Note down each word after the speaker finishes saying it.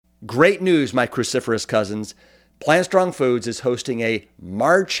Great news, my cruciferous cousins. Plant Strong Foods is hosting a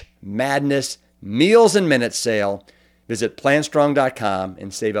March Madness Meals and Minutes sale. Visit plantstrong.com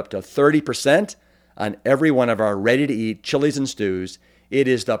and save up to 30% on every one of our ready-to-eat chilies and stews. It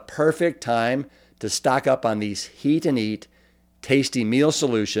is the perfect time to stock up on these heat and eat, tasty meal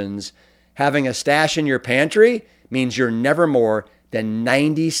solutions. Having a stash in your pantry means you're never more than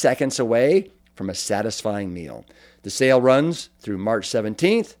 90 seconds away from a satisfying meal. The sale runs through March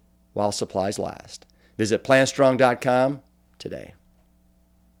 17th while supplies last. Visit plantstrong.com today.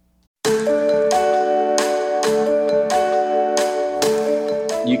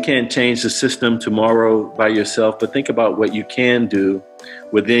 You can't change the system tomorrow by yourself, but think about what you can do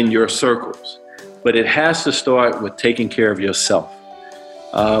within your circles. But it has to start with taking care of yourself.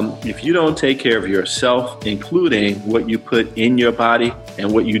 If you don't take care of yourself, including what you put in your body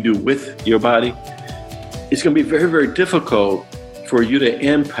and what you do with your body, it's going to be very, very difficult for you to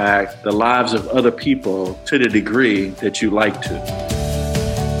impact the lives of other people to the degree that you like to.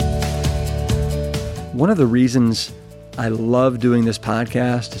 One of the reasons I love doing this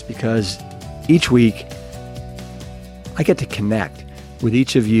podcast is because each week I get to connect with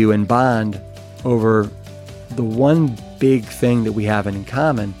each of you and bond over the one big thing that we have in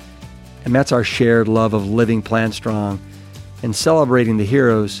common, and that's our shared love of living Plant Strong and celebrating the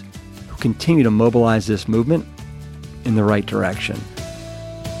heroes who continue to mobilize this movement in the right direction.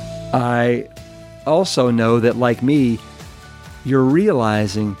 I also know that, like me, you're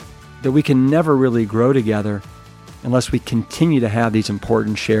realizing that we can never really grow together unless we continue to have these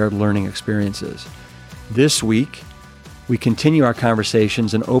important shared learning experiences. This week, we continue our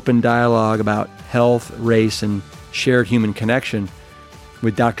conversations and open dialogue about health, race, and shared human connection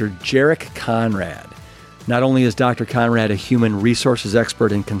with Dr. Jarik Conrad. Not only is Dr. Conrad a human resources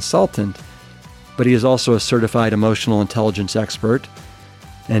expert and consultant, but he is also a certified emotional intelligence expert,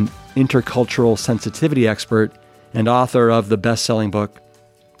 an intercultural sensitivity expert, and author of the best-selling book,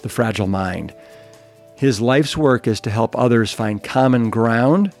 The Fragile Mind. His life's work is to help others find common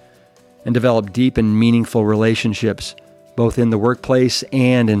ground and develop deep and meaningful relationships, both in the workplace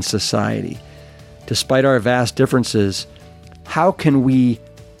and in society. Despite our vast differences, how can we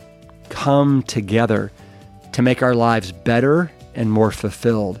come together to make our lives better and more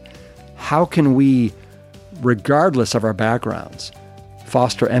fulfilled? How can we, regardless of our backgrounds,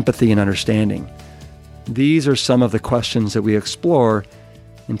 foster empathy and understanding? These are some of the questions that we explore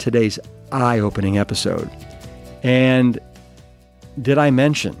in today's eye-opening episode. And did I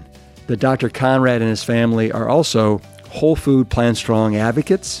mention that Dr. Conrad and his family are also whole food Plant Strong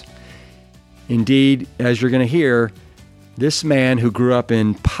advocates? Indeed, as you're going to hear, this man who grew up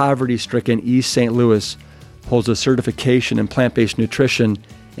in poverty-stricken East St. Louis holds a certification in plant-based nutrition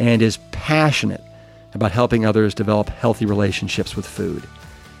and is passionate about helping others develop healthy relationships with food.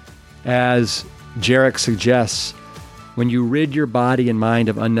 As Jarik suggests, when you rid your body and mind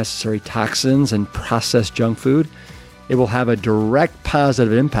of unnecessary toxins and processed junk food, it will have a direct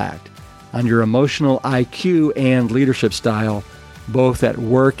positive impact on your emotional IQ and leadership style, both at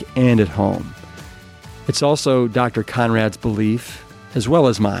work and at home. It's also Dr. Conrad's belief, as well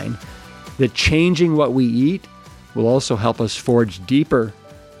as mine, that changing what we eat will also help us forge deeper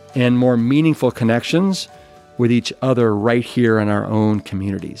and more meaningful connections with each other right here in our own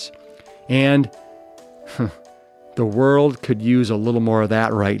communities. And the world could use a little more of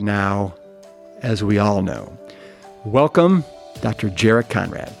that right now, as we all know. Welcome, Dr. Jarik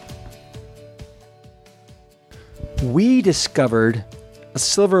Conrad. We discovered a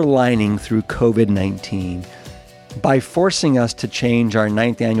silver lining through COVID-19 by forcing us to change our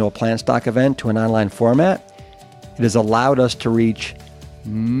 9th annual Plant Stock event to an online format. It has allowed us to reach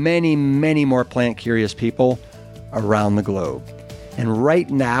many, many more plant-curious people around the globe. And right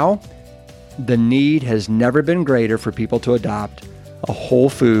now, the need has never been greater for people to adopt a whole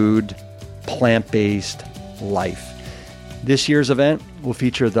food, plant-based life. This year's event will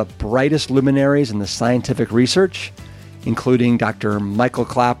feature the brightest luminaries in the scientific research, including Dr. Michael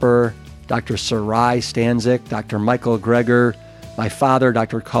Clapper, Dr. Sarai Stanzik, Dr. Michael Greger, my father,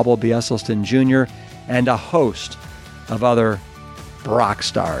 Dr. Cobble B. Esselstyn Jr., and a host of other rock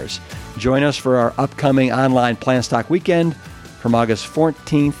stars. Join us for our upcoming online Plant Stock Weekend from August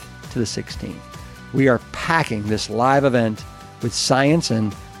 14th to the 16th. We are packing this live event with science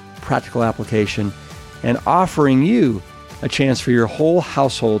and practical application and offering you a chance for your whole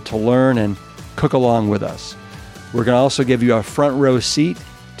household to learn and cook along with us. We're going to also give you a front row seat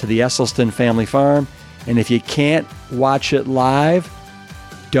to the Esselstyn family farm. And if you can't watch it live,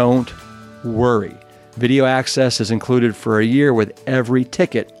 don't worry. Video access is included for a year with every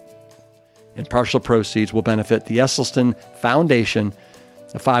ticket, and partial proceeds will benefit the Esselstyn Foundation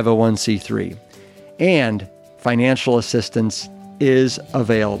a 501c3. And financial assistance is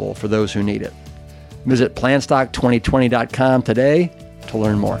available for those who need it. Visit planstock2020.com today to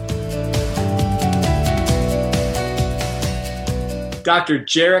learn more. Dr.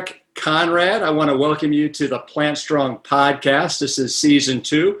 Jarik Conrad, I want to welcome you to the Plant Strong podcast. This is season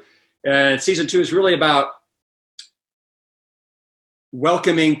 2. And season 2 is really about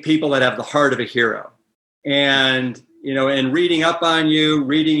welcoming people that have the heart of a hero. And, and reading up on you,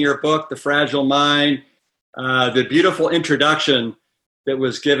 reading your book, The Fragile Mind, the beautiful introduction that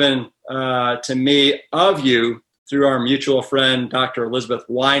was given to me of you through our mutual friend, Dr. Elizabeth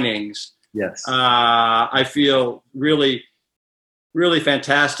Winings. Yes. I feel really, really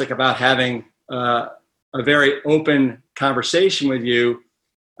fantastic about having a very open conversation with you.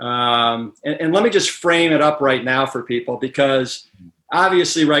 And let me just frame it up right now for people, because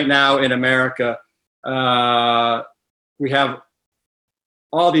obviously right now in America, we have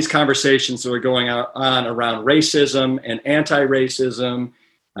all these conversations that are going on around racism and anti-racism.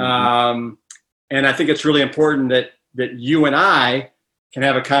 And I think it's really important that you and I can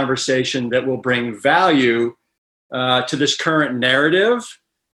have a conversation that will bring value to this current narrative.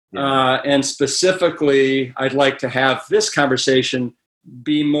 And specifically, I'd like to have this conversation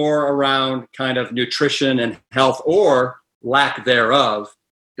be more around kind of nutrition and health, or lack thereof,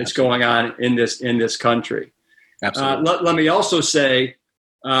 that's going on in this country. Absolutely. Let me also say,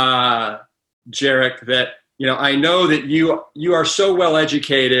 Jarik, that I know that you are so well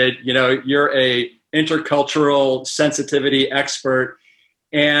educated. You're a intercultural sensitivity expert,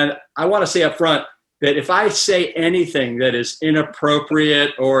 and I want to say up front that if I say anything that is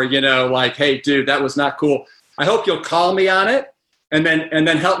inappropriate, or like, hey, dude, that was not cool, I hope you'll call me on it, and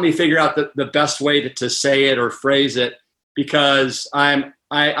then help me figure out the best way to say it or phrase it, because I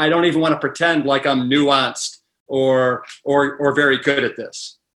don't even want to pretend like I'm nuanced or very good at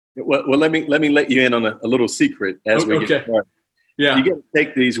this. Well, let me let you in on a little secret as we get started. Yeah. You got to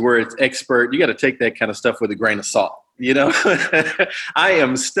take these words, expert. You got to take that kind of stuff with a grain of salt. I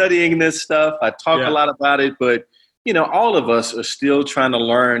am studying this stuff. I talk a lot about it, but all of us are still trying to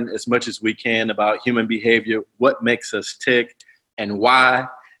learn as much as we can about human behavior, what makes us tick, and why.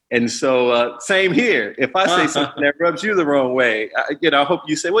 And so, same here. If I say something that rubs you the wrong way, I hope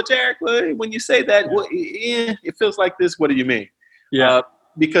you say, "Well, Jarik, when you say that, it feels like this. What do you mean?" Yeah.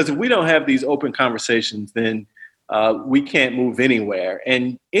 Because if we don't have these open conversations, then we can't move anywhere.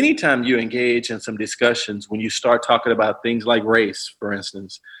 And anytime you engage in some discussions, when you start talking about things like race, for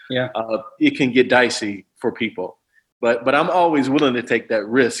instance, it can get dicey for people. But I'm always willing to take that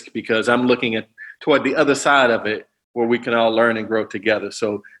risk, because I'm looking toward the other side of it, where we can all learn and grow together.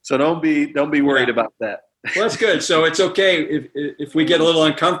 So don't be worried about that. Well, that's good. So it's okay if we get a little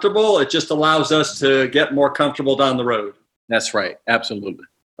uncomfortable. It just allows us to get more comfortable down the road. That's right. Absolutely.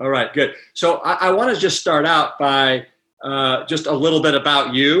 All right, good. So I want to just start out by just a little bit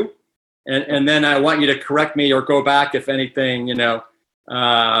about you, and then I want you to correct me or go back if anything,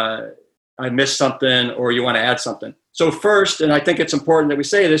 I missed something or you want to add something. So first, and I think it's important that we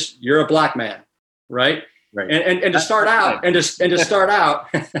say this, you're a black man, right? Right. And to start out,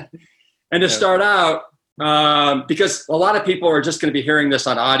 because a lot of people are just going to be hearing this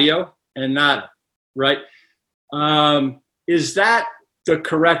on audio and not, right? Is that the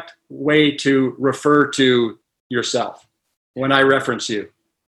correct way to refer to yourself when I reference you?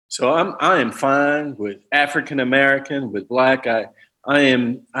 So I am fine with African American, with black.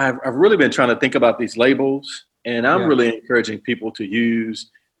 I've really been trying to think about these labels, and I'm really encouraging people to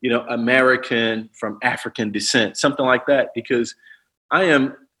use, American from African descent, something like that, because I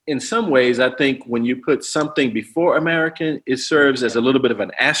am, in some ways, I think when you put something before American, it serves as a little bit of an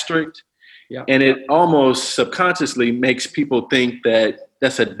asterisk. Yeah. And it almost subconsciously makes people think that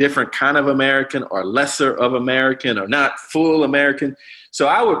that's a different kind of American, or lesser of American, or not full American. So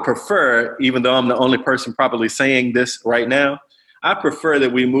I would prefer, even though I'm the only person probably saying this right now, I prefer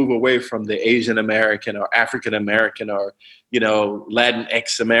that we move away from the Asian American or African American or,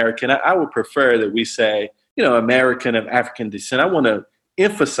 Latinx American. I would prefer that we say, American of African descent. I want to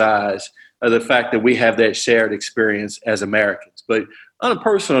emphasize the fact that we have that shared experience as Americans. But on a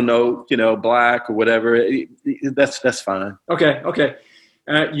personal note, black or whatever, that's fine. Okay.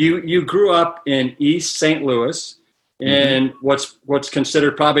 You grew up in East St. Louis, in what's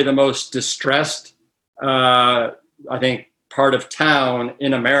considered probably the most distressed, I think, part of town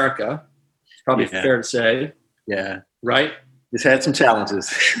in America. It's probably fair to say. Yeah. Right? It's had some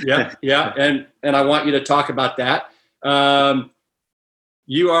challenges. Yeah. And I want you to talk about that.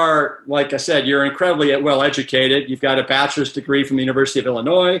 You are, like I said, you're incredibly well educated. You've got a bachelor's degree from the University of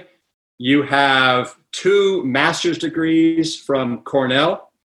Illinois. You have 2 master's degrees from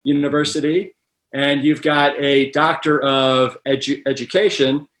Cornell University, and you've got a Doctor of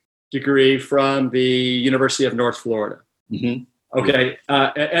Education degree from the University of North Florida. Mm-hmm. Okay.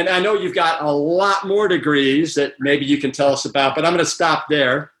 And I know you've got a lot more degrees that maybe you can tell us about, but I'm going to stop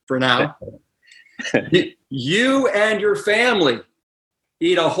there for now. You and your family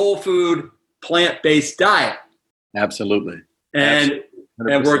eat a whole food, plant-based diet. Absolutely. And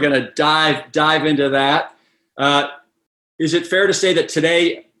we're going to dive into that. Is it fair to say that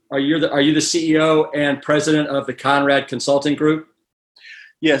today are you the CEO and president of the Conrad Consulting Group?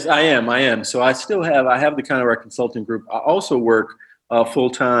 Yes, I am. So I have the Conrad Consulting Group. I also work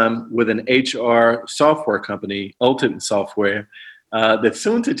full-time with an HR software company, Ultimate Software, that's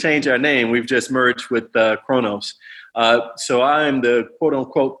soon to change our name. We've just merged with Kronos. So I am the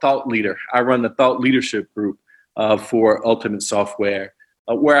quote-unquote thought leader. I run the thought leadership group for Ultimate Software,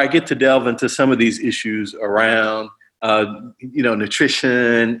 where I get to delve into some of these issues around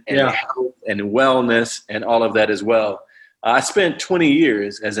nutrition and health and wellness and all of that as well. I spent 20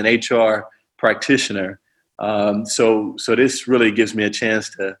 years as an HR practitioner, so this really gives me a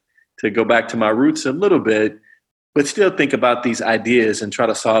chance to go back to my roots a little bit, but still think about these ideas and try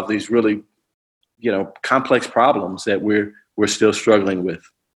to solve these really, complex problems that we're still struggling with.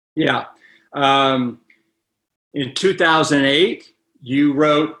 Yeah. In 2008, you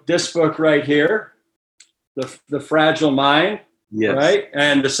wrote this book right here, The Fragile Mind, yes. Right?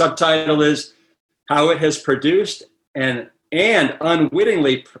 And the subtitle is How It Has Produced and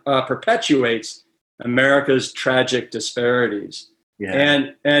Unwittingly Perpetuates America's Tragic Disparities.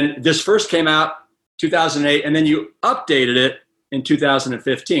 Yeah. And this first came out 2008, and then you updated it in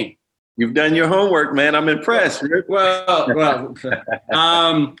 2015. You've done your homework, man. I'm impressed. Well.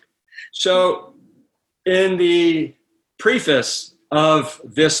 So in the preface of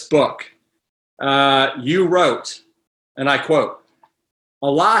this book, you wrote, and I quote, "A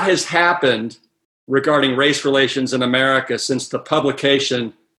lot has happened regarding race relations in America since the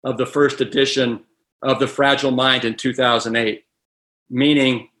publication of the first edition of The Fragile Mind in 2008,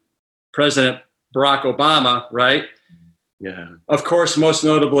 meaning President Barack Obama, right? Yeah. Of course, most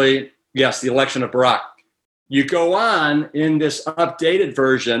notably, yes, the election of Barack. You go on in this updated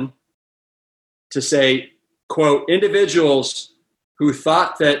version to say, quote, individuals who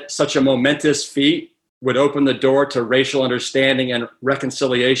thought that such a momentous feat would open the door to racial understanding and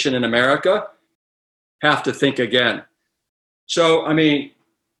reconciliation in America have to think again." So, I mean,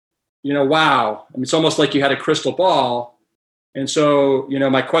 wow. I mean, it's almost like you had a crystal ball. And so,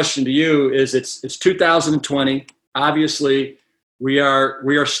 my question to you is, it's 2020. Obviously, we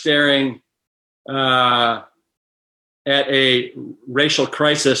are staring at a racial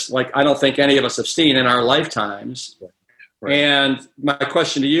crisis like I don't think any of us have seen in our lifetimes. Right. And my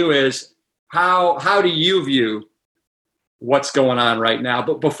question to you is, how do you view what's going on right now?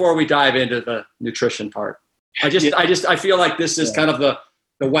 But before we dive into the nutrition part, I feel like this is kind of the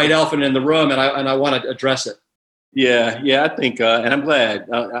white elephant in the room, and I want to address it. Yeah, I think, and I'm glad.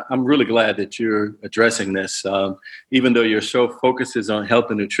 I'm really glad that you're addressing this. Even though your show focuses on health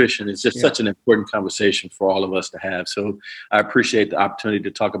and nutrition, it's just such an important conversation for all of us to have. So I appreciate the opportunity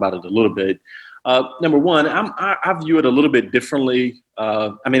to talk about it a little bit. Number one, I view it a little bit differently.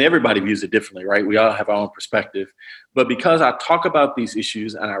 Everybody views it differently, right? We all have our own perspective. But because I talk about these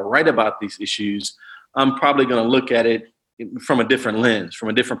issues and I write about these issues, I'm probably going to look at it from a different lens, from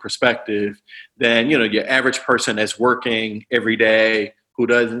a different perspective than, your average person that's working every day who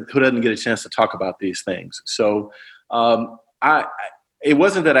doesn't get a chance to talk about these things. So it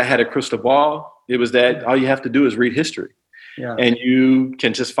wasn't that I had a crystal ball. It was that all you have to do is read history. Yeah. And you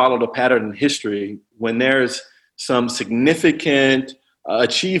can just follow the pattern in history. When there's some significant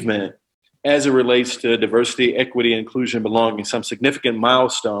achievement as it relates to diversity, equity, inclusion, belonging, some significant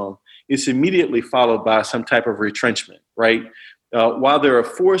milestone, it's immediately followed by some type of retrenchment, right? While there are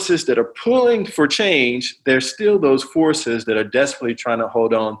forces that are pulling for change, there's still those forces that are desperately trying to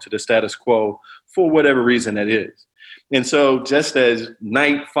hold on to the status quo for whatever reason that is. And so just as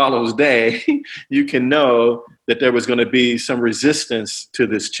night follows day, you can know that there was going to be some resistance to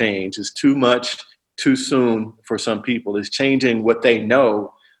this change. It's too much, too soon for some people. It's changing what they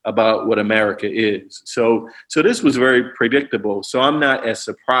know about what America is. So this was very predictable. So I'm not as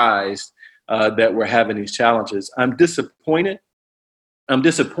surprised that we're having these challenges. I'm disappointed. I'm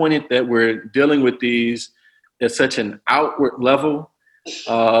disappointed that we're dealing with these at such an outward level.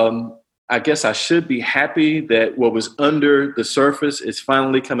 I guess I should be happy that what was under the surface is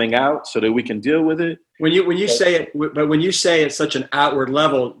finally coming out so that we can deal with it. When you say it's such an outward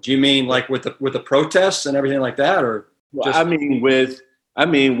level, do you mean like with the protests and everything like that, or? Well, I mean with I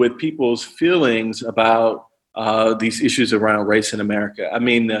mean, with people's feelings about these issues around race in America. I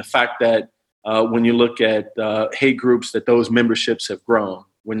mean, the fact that when you look at hate groups, that those memberships have grown.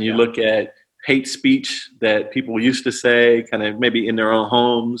 When you look at hate speech that people used to say kind of maybe in their own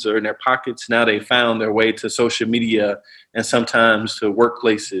homes or in their pockets, now they found their way to social media and sometimes to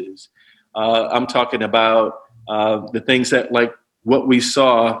workplaces. I'm talking about the things that, like what we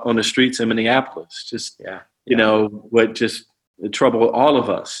saw on the streets in Minneapolis, just, you know, what just troubled all of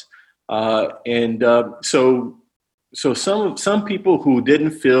us. So some people who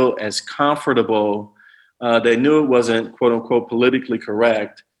didn't feel as comfortable, they knew it wasn't, quote unquote, politically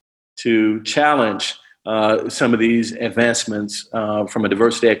correct to challenge some of these advancements from a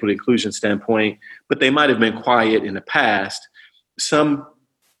diversity, equity, inclusion standpoint, but they might have been quiet in the past. Some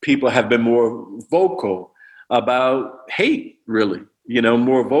people have been more vocal about hate, really, you know,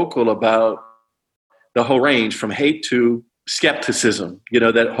 more vocal about the whole range from hate to skepticism, you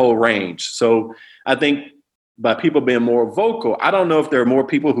know, that whole range. So I think by people being more vocal, I don't know if there are more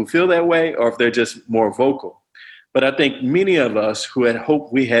people who feel that way or if they're just more vocal. But I think many of us who had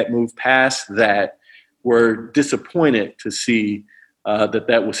hoped we had moved past that were disappointed to see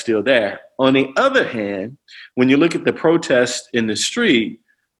that was still there. On the other hand, when you look at the protests in the street,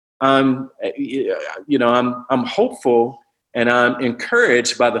 I'm hopeful and I'm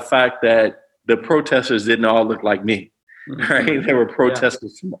encouraged by the fact that the protesters didn't all look like me. Right? There were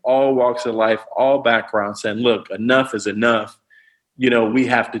protesters from all walks of life, all backgrounds saying, look, enough is enough. You know, we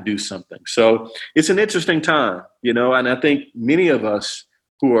have to do something. So it's an interesting time, you know, and I think many of us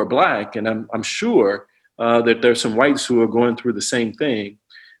who are Black, and I'm sure that there's some whites who are going through the same thing.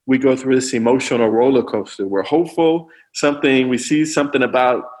 We go through this emotional roller coaster. We're hopeful, we see something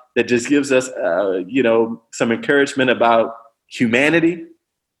about that just gives us, some encouragement about humanity.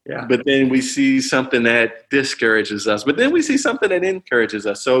 Yeah. But then we see something that discourages us. But then we see something that encourages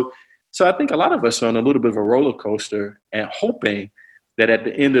us. So I think a lot of us are on a little bit of a roller coaster and hoping that at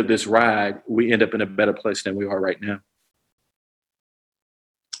the end of this ride, we end up in a better place than we are right now.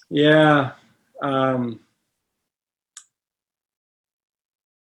 Yeah.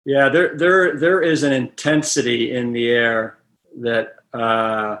 There is an intensity in the air that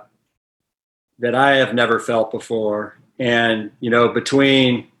I have never felt before. And, you know,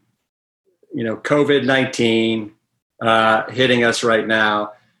 between, you know, COVID-19 hitting us right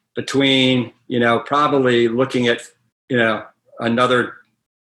now, between, you know, probably looking at, you know, another,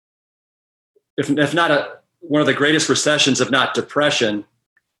 if not one of the greatest recessions, if not depression,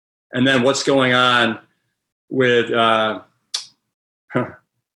 and then what's going on with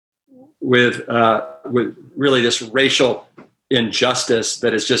really this racial injustice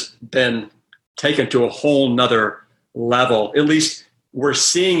that has just been taken to a whole nother level. At least we're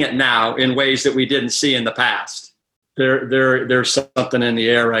seeing it now in ways that we didn't see in the past. There's something in the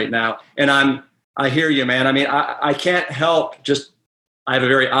air right now. And I hear you, man. I mean, I can't help I have a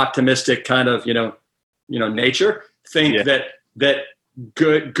very optimistic kind of, nature. Think that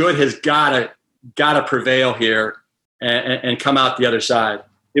good has gotta prevail here and come out the other side.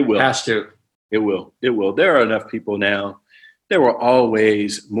 It will. Has to. It will. There are enough people now. There were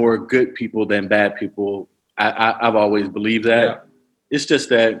always more good people than bad people. I've always believed that. Yeah. It's just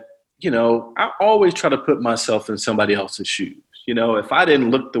that, I always try to put myself in somebody else's shoes. If I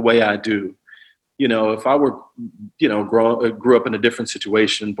didn't look the way I do, if I were, grew up in a different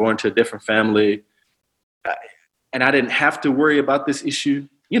situation, born to a different family, and I didn't have to worry about this issue,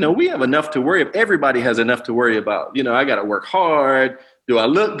 we have enough to worry about. Everybody has enough to worry about. I got to work hard. Do I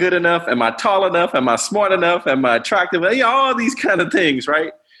look good enough? Am I tall enough? Am I smart enough? Am I attractive? All these kind of things,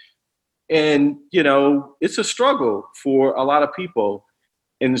 right? And, it's a struggle for a lot of people.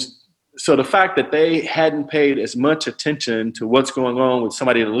 And so the fact that they hadn't paid as much attention to what's going on with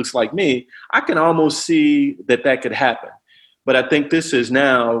somebody that looks like me, I can almost see that could happen. But I think this has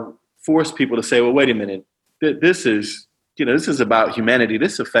now forced people to say, well, wait a minute, this is about humanity.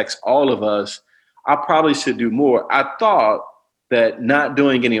 This affects all of us. I probably should do more. I thought that not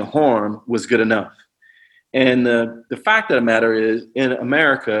doing any harm was good enough. And the fact of the matter is, in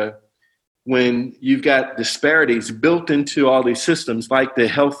America, when you've got disparities built into all these systems, like the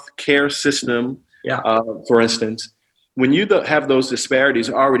health care system, for instance, when you have those disparities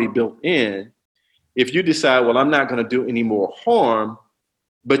already built in, if you decide, well, I'm not going to do any more harm,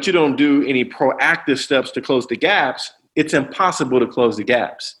 but you don't do any proactive steps to close the gaps, it's impossible to close the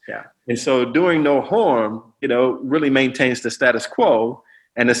gaps. Yeah. And so doing no harm, really maintains the status quo,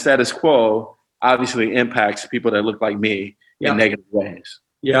 and the status quo obviously impacts people that look like me in negative ways.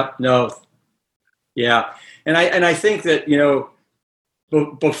 Yeah, no. Yeah. And I think that,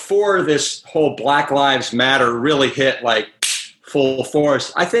 before this whole Black Lives Matter really hit like full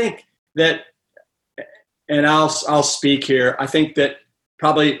force. I think that, and I'll speak here, I think that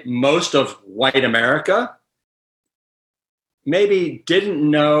probably most of white America maybe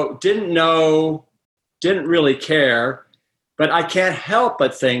didn't really care, but I can't help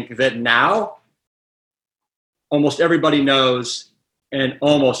but think that now almost everybody knows and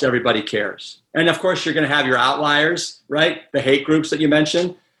almost everybody cares. And of course, you're going to have your outliers, right? The hate groups that you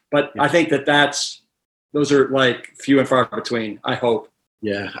mentioned. But I think those are like few and far between, I hope.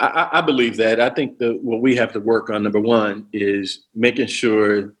 Yeah, I believe that. I think what we have to work on, number one, is making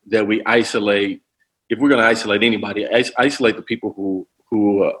sure that we isolate. If we're going to isolate anybody, isolate the people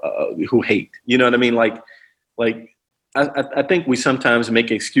who hate. You know what I mean? I think we sometimes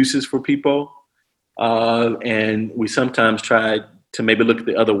make excuses for people, and we sometimes try to maybe look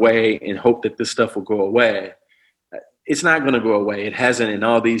the other way and hope that this stuff will go away. It's not going to go away. It hasn't in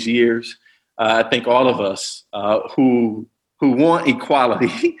all these years. I think all of us who want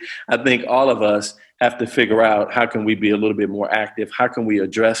equality, I think all of us have to figure out how can we be a little bit more active? How can we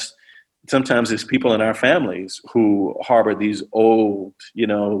address, sometimes it's people in our families who harbor these old,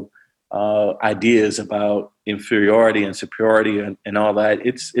 ideas about inferiority and superiority and all that.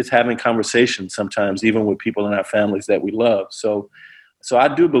 It's having conversations sometimes, even with people in our families that we love. So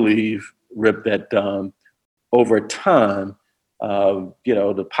I do believe, Rip, that over time,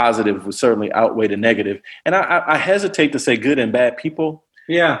 the positive would certainly outweigh the negative. And I hesitate to say good and bad people.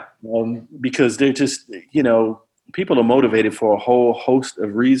 Yeah. Because they're just, people are motivated for a whole host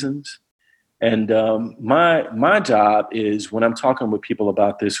of reasons. And my job is, when I'm talking with people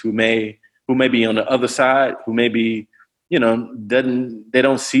about this who may be on the other side, who may be, they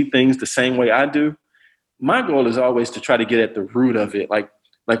don't see things the same way I do. My goal is always to try to get at the root of it. Like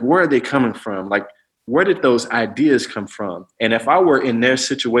where are they coming from? Like, where did those ideas come from? And if I were in their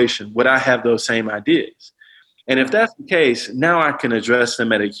situation, would I have those same ideas? And if that's the case, now I can address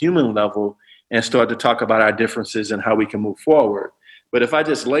them at a human level and start to talk about our differences and how we can move forward. But if I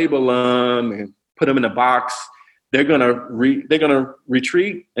just label them and put them in a box, they're gonna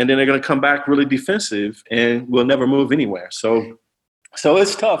retreat, and then they're gonna come back really defensive, and we'll never move anywhere. So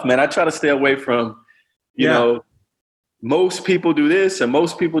it's tough, man. I try to stay away from, most people do this and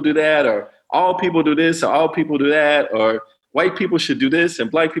most people do that, or all people do this or all people do that, or white people should do this and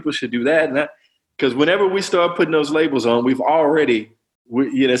black people should do that. And that, because whenever we start putting those labels on,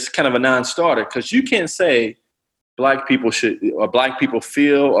 it's kind of a non-starter, because you can't say black people should, or black people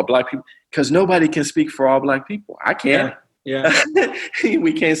feel, or black people, because nobody can speak for all black people. I can't. Yeah.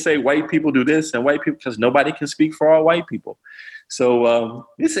 We can't say white people do this and white people, because nobody can speak for all white people. So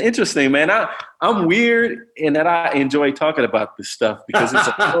it's interesting, man. I'm weird in that I enjoy talking about this stuff, because it's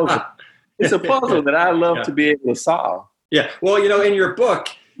a puzzle. It's a puzzle that I love to be able to solve. Yeah. Well, in your book,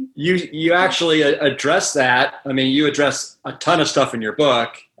 you actually address that. I mean, you address a ton of stuff in your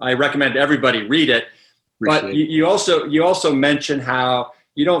book. I recommend everybody read it. But you also mention how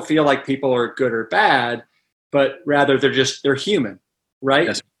you don't feel like people are good or bad, but rather they're human, right?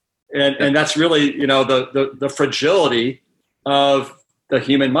 Yes. And that's really, the fragility of the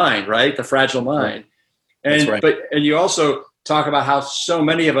human mind, right? The fragile mind. And right. And you also talk about how so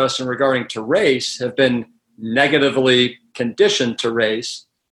many of us, in regarding to race, have been negatively conditioned to race,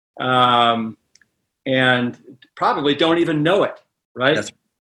 and probably don't even know it, right? That's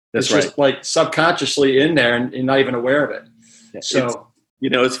it's right. Just like subconsciously in there, and not even aware of it. Yeah. So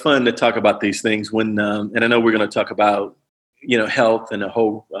it's fun to talk about these things when, and I know we're going to talk about, health and the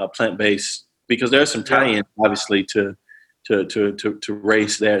whole plant-based, because there's some tie-in obviously to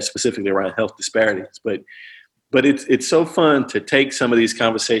race there, specifically around health disparities. But it's so fun to take some of these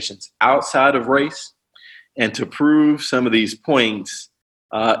conversations outside of race and to prove some of these points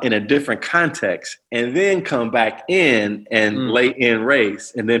in a different context, and then come back in and lay in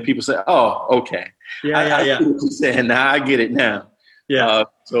race. And then people say, oh, okay. I see what you're saying. Now I get it now. Yeah.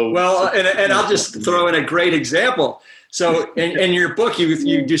 And I'll just throw in a great example. So in your book,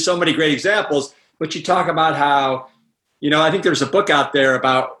 you do so many great examples, but you talk about how, I think there's a book out there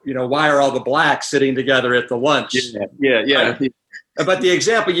about, why are all the blacks sitting together at the lunch? Yeah. But the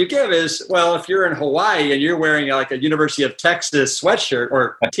example you give is, well, if you're in Hawaii and you're wearing like a University of Texas sweatshirt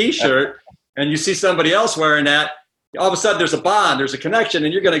or a T-shirt, and you see somebody else wearing that, all of a sudden there's a bond, there's a connection,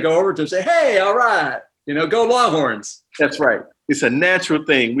 and you're going to go over to them and say, hey, all right, go Longhorns. That's right. It's a natural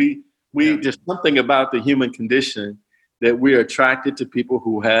thing. We just something about the human condition that we're attracted to people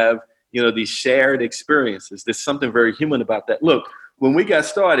who have, these shared experiences. There's something very human about that. Look, when we got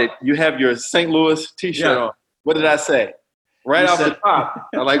started, you have your St. Louis T-shirt on. What did I say? Right off the top,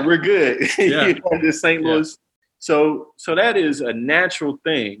 like, we're good. Yeah. You have this St. Louis. So that is a natural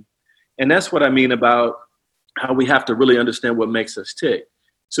thing. And that's what I mean about how we have to really understand what makes us tick.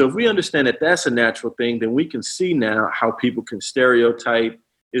 So if we understand that that's a natural thing, then we can see now how people can stereotype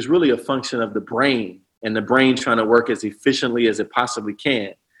is really a function of the brain, and the brain trying to work as efficiently as it possibly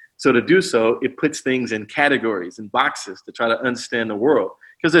can. So to do so, it puts things in categories and boxes to try to understand the world,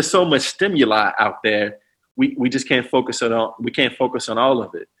 because there's so much stimuli out there. We just can't focus on all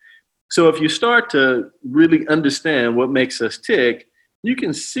of it. So if you start to really understand what makes us tick, you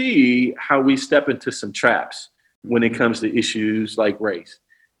can see how we step into some traps when it comes to issues like race.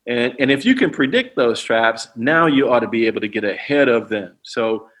 And if you can predict those traps, now you ought to be able to get ahead of them.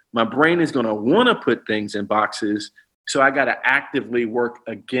 So my brain is going to want to put things in boxes. So I got to actively work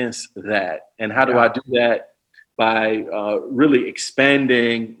against that. And how do I do that? By really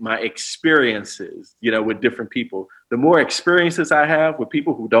expanding my experiences, with different people. The more experiences I have with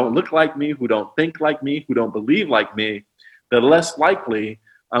people who don't look like me, who don't think like me, who don't believe like me, the less likely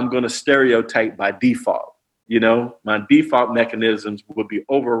I'm going to stereotype by default. My default mechanisms will be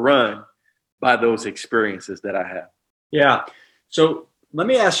overrun by those experiences that I have. Yeah. So let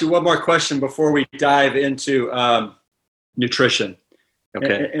me ask you one more question before we dive into nutrition.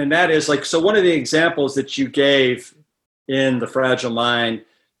 Okay. And that is so one of the examples that you gave in The Fragile Mind,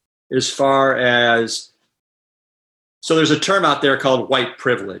 as far as, so there's a term out there called white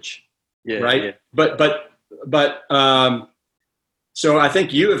privilege, right? Yeah. But so I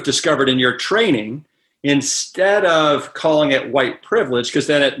think you have discovered in your training, instead of calling it white privilege, because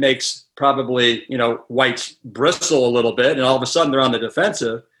then it makes probably, whites bristle a little bit and all of a sudden they're on the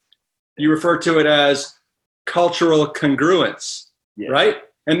defensive, you refer to it as cultural congruence, right?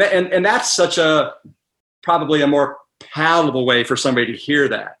 And that's probably a more palatable way for somebody to hear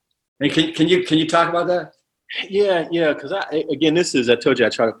that. And can you talk about that? Yeah, because I told you, I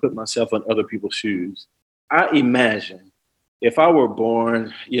try to put myself on other people's shoes. I imagine if I were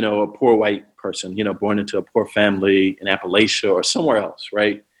born, a poor white person, born into a poor family in Appalachia or somewhere else,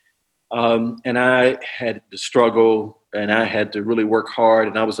 right? And I had to struggle and I had to really work hard,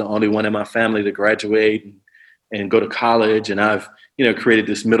 and I was the only one in my family to graduate and go to college. And I've, created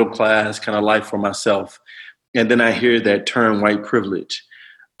this middle class kind of life for myself. And then I hear that term white privilege.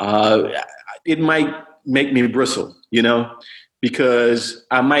 It might make me bristle, because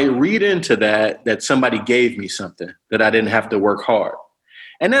I might read into that somebody gave me something, that I didn't have to work hard.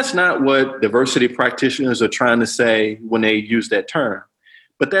 And that's not what diversity practitioners are trying to say when they use that term.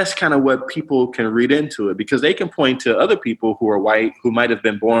 But that's kind of what people can read into it, because they can point to other people who are white, who might have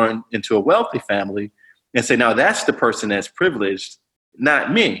been born into a wealthy family, and say, now that's the person that's privileged,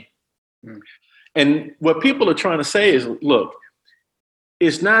 not me. And what people are trying to say is, look,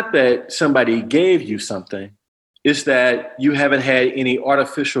 it's not that somebody gave you something. It's that you haven't had any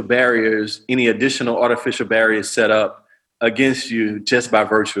additional artificial barriers set up against you just by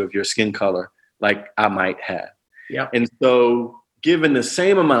virtue of your skin color, like I might have. Yeah. And so given the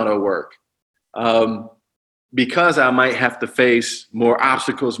same amount of work, because I might have to face more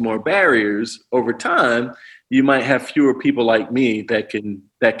obstacles, more barriers over time, you might have fewer people like me that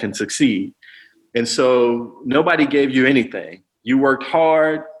can succeed. And so nobody gave you anything. You worked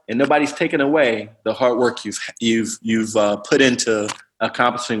hard, and nobody's taken away the hard work you've put into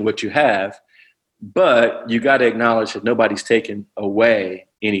accomplishing what you have. But you got to acknowledge that nobody's taken away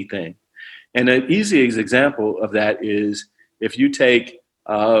anything. And an easy example of that is if you take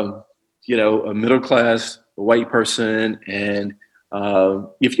a middle class white person, and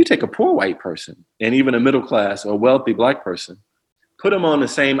if you take a poor white person and even a middle class or wealthy black person, put them on the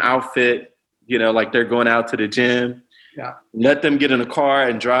same outfit, like they're going out to the gym. Yeah. Let them get in a car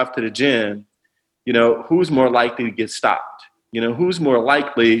and drive to the gym. Who's more likely to get stopped? Who's more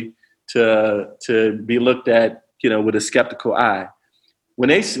likely to be looked at, with a skeptical eye?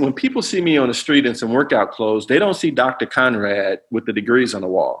 When people see me on the street in some workout clothes, they don't see Dr. Conrad with the degrees on the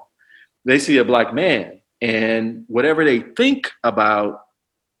wall. They see a black man, and whatever they think about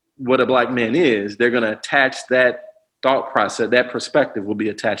what a black man is, they're going to attach that thought process, that perspective will be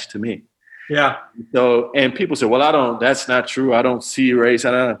attached to me. Yeah. So, and people say, well, that's not true. I don't see race.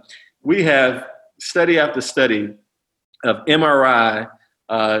 We have study after study of MRI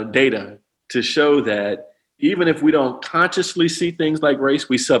data to show that even if we don't consciously see things like race,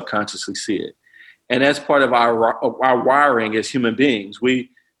 we subconsciously see it. And that's part of our wiring as human beings.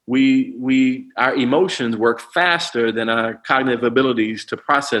 Our emotions work faster than our cognitive abilities to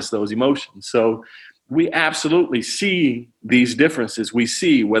process those emotions. So we absolutely see these differences. We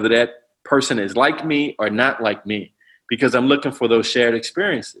see whether that person is like me or not like me, because I'm looking for those shared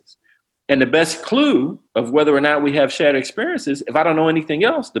experiences. And the best clue of whether or not we have shared experiences, if I don't know anything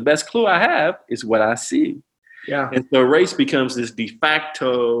else, the best clue I have is what I see. Yeah. And so race becomes this de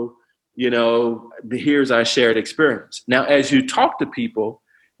facto here's our shared experience. Now, as you talk to people,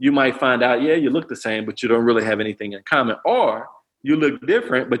 you might find out, yeah, you look the same, but you don't really have anything in common. Or you look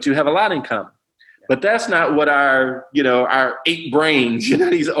different, but you have a lot in common. But that's not what our 8 brains,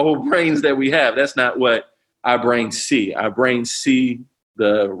 these old brains that we have, that's not what our brains see. Our brains see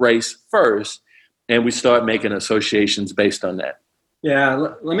the race first, and we start making associations based on that. Yeah,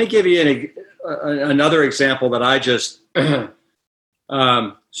 let me give you another example that I just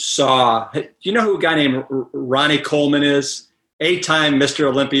saw. Do you know who a guy named Ronnie Coleman is? 8-time Mr.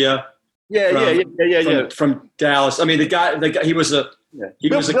 Olympia. Yeah. From Dallas. I mean, the guy he was a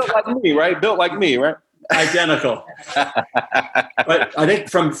built like me, right? Built like me, right? Identical. But I think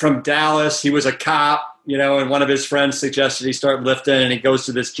from Dallas, he was a cop, and one of his friends suggested he start lifting, and he goes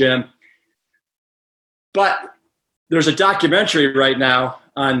to this gym. But there's a documentary right now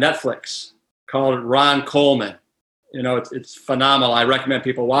on Netflix called Ron Coleman. It's phenomenal. I recommend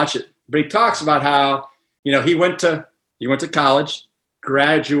people watch it. But he talks about how, he went to college,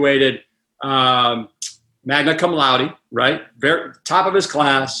 graduated magna cum laude, right? Very top of his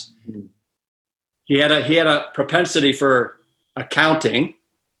class. Mm-hmm. He had a propensity for accounting.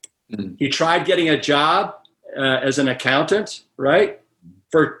 Mm-hmm. He tried getting a job as an accountant, right?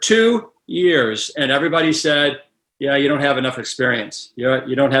 For 2 years, and everybody said, "Yeah, you don't have enough experience.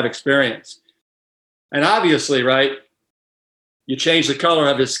 You don't have experience." And obviously, right? You change the color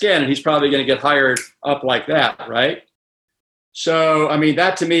of his skin, and he's probably going to get hired up like that, right? So, I mean,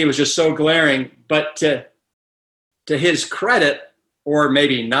 that to me was just so glaring. But to his credit, or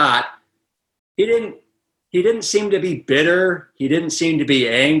maybe not, he didn't seem to be bitter. He didn't seem to be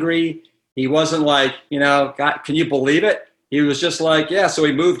angry. He wasn't like, God, can you believe it? He was just like, yeah. So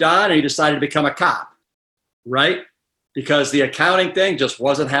he moved on and he decided to become a cop, right? Because the accounting thing just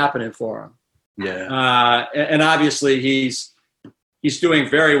wasn't happening for him. Yeah. And obviously he's doing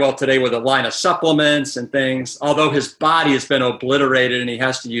very well today with a line of supplements and things, although his body has been obliterated and he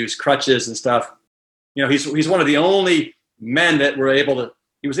has to use crutches and stuff. He's one of the only men that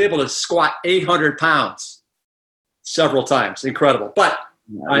he was able to squat 800 pounds several times. Incredible. But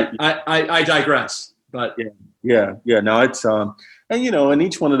I digress. But yeah. No, it's, and in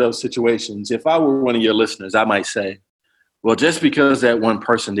each one of those situations, if I were one of your listeners, I might say, well, just because that one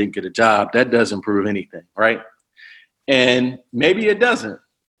person didn't get a job, that doesn't prove anything, right? And maybe it doesn't.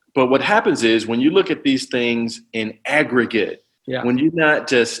 But what happens is when you look at these things in aggregate, when you not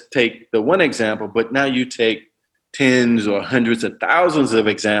just take the one example, but now you take tens or hundreds of thousands of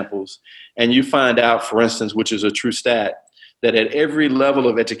examples, and you find out, for instance, which is a true stat, that at every level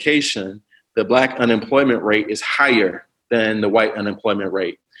of education, the Black unemployment rate is higher than the white unemployment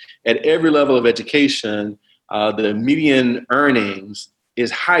rate. At every level of education, the median earnings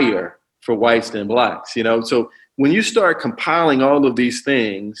is higher for whites than Blacks. So when you start compiling all of these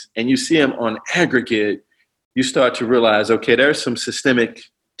things and you see them on aggregate, you start to realize, okay, there's some systemic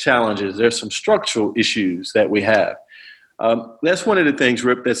challenges. There's some structural issues that we have. That's one of the things,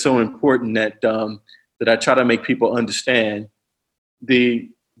 Rip, that's so important that I try to make people understand. The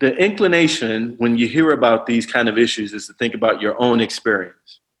inclination when you hear about these kind of issues is to think about your own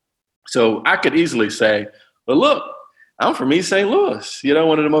experience. So I could easily say, well, look, I'm from East St. Louis,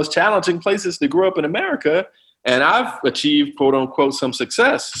 one of the most challenging places to grow up in America. And I've achieved, quote unquote, some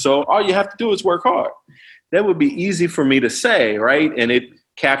success. So all you have to do is work hard. That would be easy for me to say, right? And it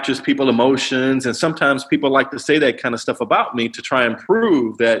captures people's emotions. And sometimes people like to say that kind of stuff about me to try and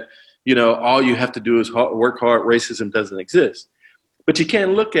prove that, all you have to do is work hard. Racism doesn't exist. But you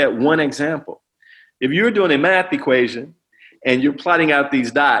can't look at one example. If you're doing a math equation and you're plotting out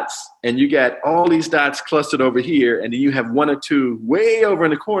these dots and you got all these dots clustered over here, and then you have one or two way over in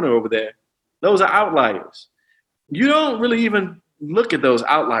the corner over there, those are outliers. You don't really even look at those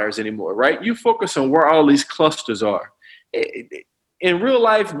outliers anymore, right? You focus on where all these clusters are. In real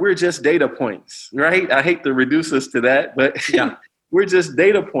life, we're just data points, right? I hate to reduce us to that, but we're just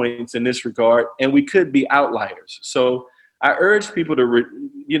data points in this regard, and we could be outliers. So I urge people to,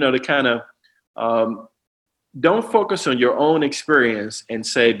 to kind of don't focus on your own experience and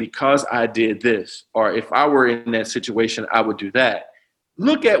say, because I did this, or if I were in that situation, I would do that.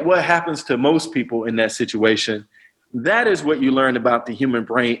 Look at what happens to most people in that situation. That is what you learn about the human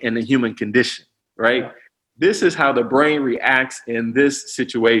brain and the human condition, right? This is how the brain reacts in this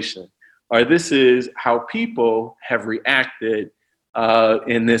situation, or this is how people have reacted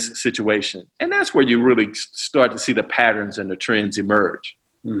in this situation. And that's where you really start to see the patterns and the trends emerge.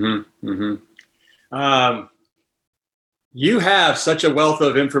 Mm-hmm. Mm-hmm. You have such a wealth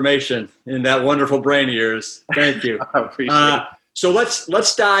of information in that wonderful brain of yours. Thank you. I appreciate it. So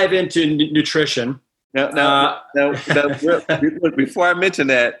let's dive into nutrition. Now, before I mention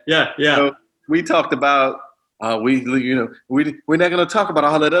that, we talked about we're not going to talk about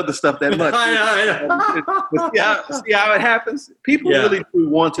all that other stuff that much. I know. See how it happens. People really do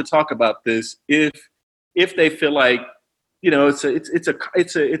want to talk about this if they feel like it's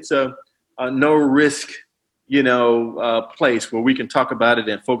a no risk place where we can talk about it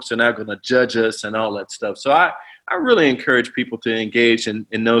and folks are not going to judge us and all that stuff. So I really encourage people to engage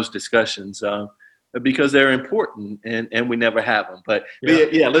in those discussions. Because they're important and we never have them. But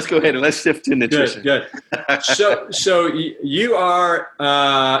let's go ahead and let's shift to nutrition. Good. So you are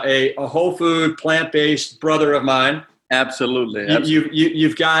a whole food, plant-based brother of mine. Absolutely. You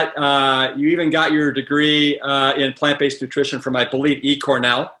even got your degree in plant-based nutrition from, I believe,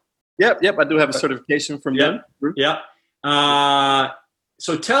 Cornell. Yep. I do have a certification from them. Yep.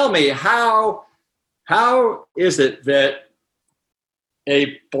 So tell me, how is it that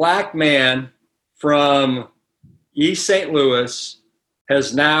a black man from East St. Louis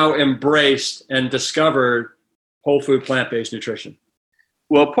has now embraced and discovered whole food plant-based nutrition?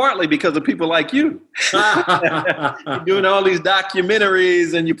 Well, partly because of people like you. You're doing all these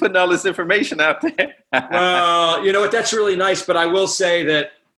documentaries and you're putting all this information out there. Well, you know what? That's really nice. But I will say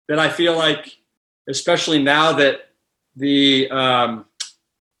that I feel like, especially now that the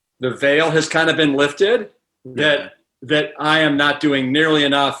veil has kind of been lifted, that I am not doing nearly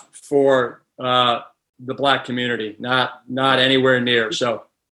enough for the black community, not anywhere near. So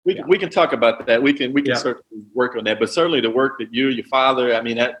we can talk about that. We can certainly work on that. But certainly the work that you, your father, I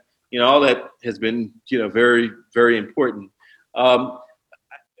mean, that all that has been very, very important.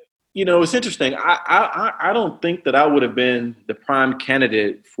 It's interesting. I don't think that I would have been the prime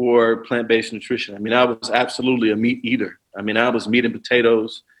candidate for plant-based nutrition. I mean, I was absolutely a meat eater. I mean, I was meat and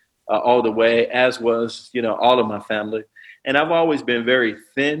potatoes all the way, as was all of my family, and I've always been very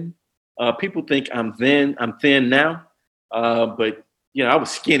thin. People think I'm thin now, but I was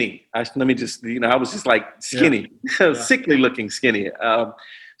skinny. I was just like skinny, sickly looking skinny.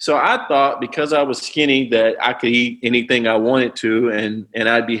 So I thought because I was skinny that I could eat anything I wanted to, and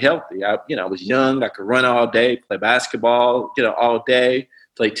I'd be healthy. I was young. I could run all day, play basketball, all day,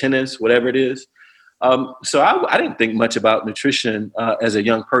 play tennis, whatever it is. So I didn't think much about nutrition as a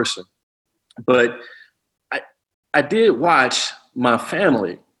young person, but I did watch my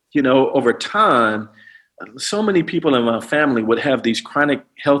family. Over time, so many people in my family would have these chronic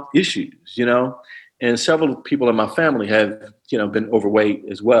health issues, and several people in my family have, been overweight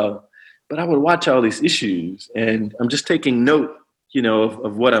as well. But I would watch all these issues and I'm just taking note,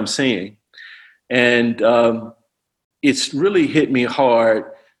 of what I'm seeing. And it's really hit me hard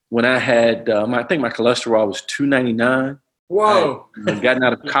when I had, I think my cholesterol was 299. Whoa. I had gotten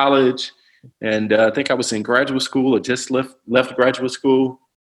out of college and I think I was in graduate school or just left graduate school.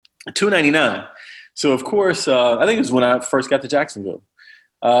 299. So of course, I think it was when I first got to Jacksonville.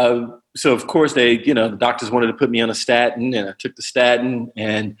 So of course the doctors wanted to put me on a statin, and I took the statin,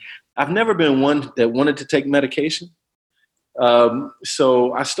 and I've never been one that wanted to take medication.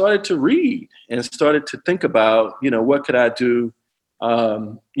 So I started to read and started to think about, what could I do,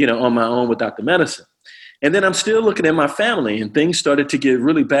 on my own without the medicine. And then I'm still looking at my family, and things started to get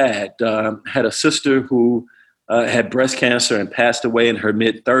really bad. I had a sister who had breast cancer and passed away in her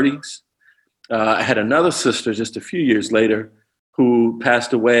mid-30s. I had another sister just a few years later who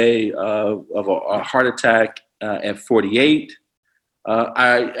passed away of a heart attack at 48.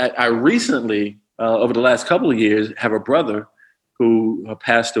 I recently, over the last couple of years, have a brother who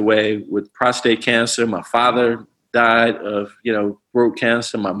passed away with prostate cancer. My father died of, throat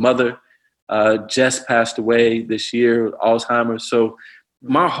cancer. My mother just passed away this year with Alzheimer's. So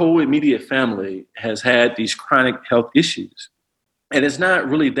my whole immediate family has had these chronic health issues. And it's not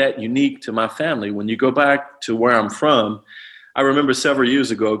really that unique to my family. When you go back to where I'm from, I remember several years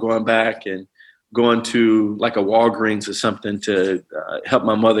ago going back and going to like a Walgreens or something to help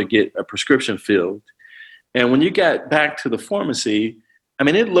my mother get a prescription filled. And when you got back to the pharmacy, I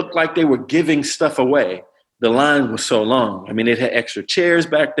mean, it looked like they were giving stuff away. The line was so long. I mean, it had extra chairs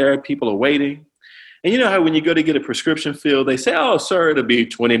back there. People are waiting. And you know how when you go to get a prescription filled, they say, oh, sir, it'll be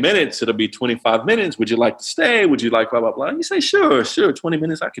 20 minutes. It'll be 25 minutes. Would you like to stay? Would you like blah, blah, blah? And you say, sure, 20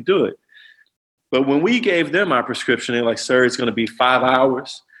 minutes, I could do it. But when we gave them our prescription, they're like, sir, it's going to be 5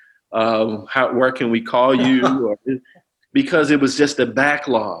 hours. Where can we call you? Because it was just a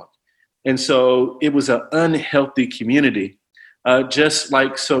backlog. And so it was an unhealthy community, just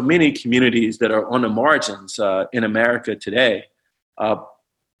like so many communities that are on the margins in America today.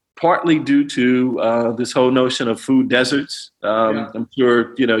 Partly due to this whole notion of food deserts. I'm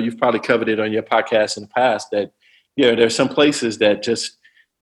sure, you've probably covered it on your podcast in the past that, there's some places that just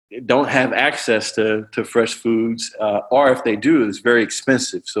don't have access to fresh foods, or if they do, it's very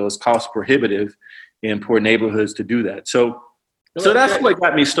expensive. So it's cost prohibitive in poor neighborhoods to do that. So that's what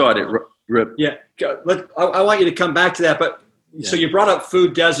got me started, Rip. Yeah, I want you to come back to that. But so you brought up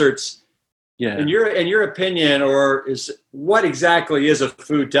food deserts. Yeah. In your opinion, what exactly is a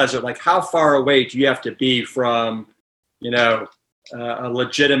food desert? Like, how far away do you have to be from, a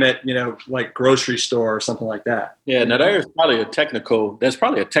legitimate, like grocery store or something like that? Yeah. Now there's probably a technical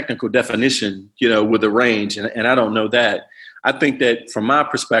definition, with a range, and I don't know that. I think that from my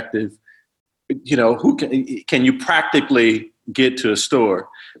perspective, who can you practically get to a store,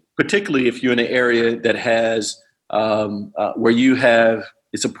 particularly if you're in an area that has where you have.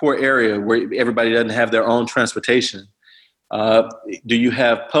 It's a poor area where everybody doesn't have their own transportation. Do you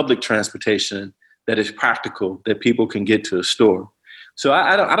have public transportation that is practical, that people can get to a store? So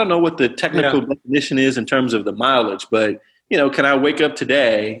I don't know what the technical definition is in terms of the mileage, but, can I wake up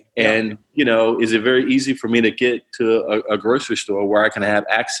today and, is it very easy for me to get to a grocery store where I can have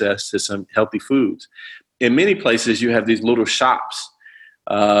access to some healthy foods? In many places, you have these little shops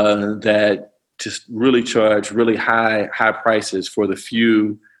that just really charge really high prices for the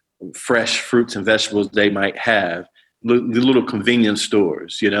few fresh fruits and vegetables they might have. The little convenience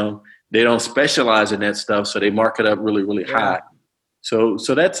stores, they don't specialize in that stuff, so they mark it up really, really high. So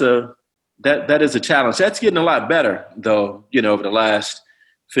that is a challenge. That's getting a lot better, though. Over the last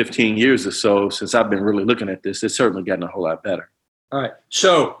 15 years or so, since I've been really looking at this, it's certainly gotten a whole lot better. All right.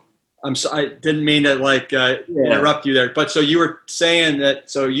 So I didn't mean to interrupt you there, but so you were saying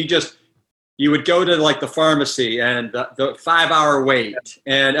that you would go to like the pharmacy and the 5-hour wait,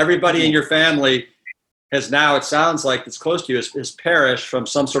 and everybody in your family has now, it sounds like it's close to you, is perished from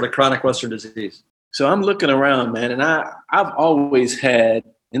some sort of chronic Western disease. So I'm looking around, man, and I've always had,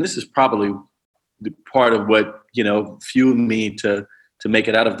 and this is probably the part of what, fueled me to make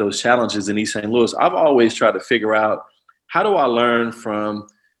it out of those challenges in East St. Louis. I've always tried to figure out, how do I learn from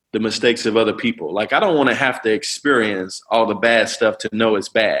the mistakes of other people? Like, I don't want to have to experience all the bad stuff to know it's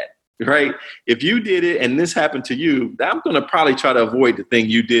bad. Right? If you did it and this happened to you, I'm going to probably try to avoid the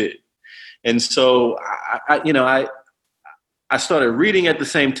thing you did. And so I started reading at the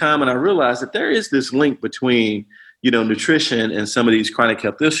same time, and I realized that there is this link between, nutrition and some of these chronic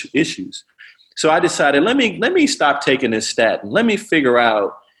health issues. So I decided, let me stop taking this statin. Let me figure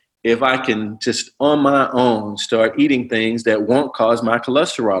out if I can just on my own start eating things that won't cause my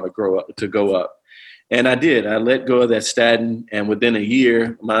cholesterol to go up. And I did. I let go of that statin, and within a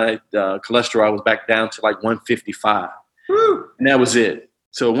year, my cholesterol was back down to like 155. Woo! And that was it.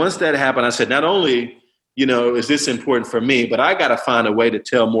 So once that happened, I said, not only, is this important for me, but I got to find a way to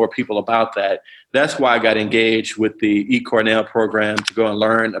tell more people about that. That's why I got engaged with the Eat Cornell program to go and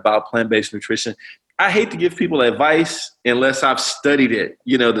learn about plant-based nutrition. I hate to give people advice unless I've studied it,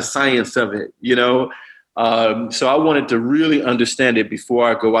 the science of it, So I wanted to really understand it before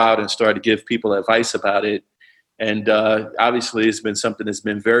I go out and start to give people advice about it. And obviously, it's been something that's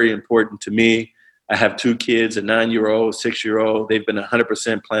been very important to me. I have 2 kids, a 9-year-old, 6-year-old. They've been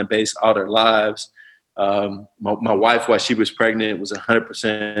 100% plant-based all their lives. My wife, while she was pregnant, was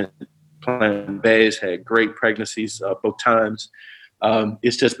 100% plant-based, had great pregnancies both times.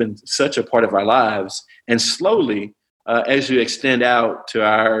 It's just been such a part of our lives. And slowly, as you extend out to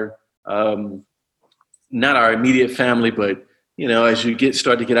our not our immediate family, but, as you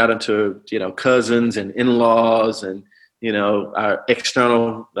start to get out into, cousins and in-laws and, our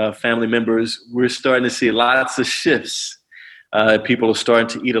external family members, we're starting to see lots of shifts. People are starting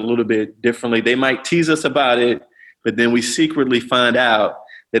to eat a little bit differently. They might tease us about it, but then we secretly find out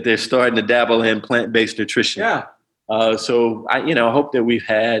that they're starting to dabble in plant-based nutrition. Yeah. So I hope that we've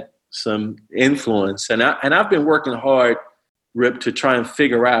had some influence, and I've been working hard, Rip, to try and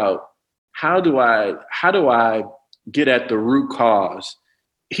figure out, how do I get at the root cause?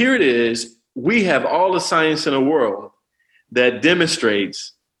 Here it is. We have all the science in the world that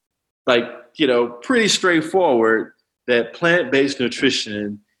demonstrates, pretty straightforward, that plant-based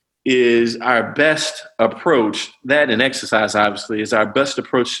nutrition is our best approach. That and exercise, obviously, is our best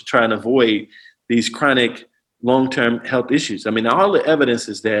approach to try and avoid these chronic long-term health issues. I mean, all the evidence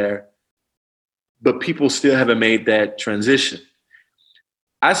is there, but people still haven't made that transition.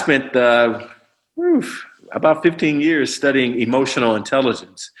 I spent about 15 years studying emotional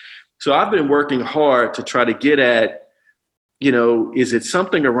intelligence. So I've been working hard to try to get at, is it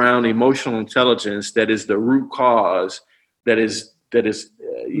something around emotional intelligence that is the root cause that is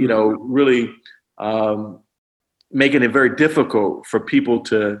really making it very difficult for people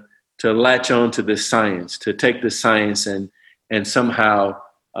to latch on to this science, to take this science and somehow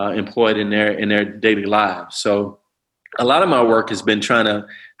employ it in their daily lives. So a lot of my work has been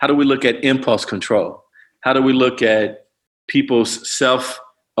how do we look at impulse control? How do we look at people's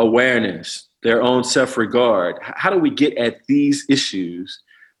self-awareness, their own self-regard? How do we get at these issues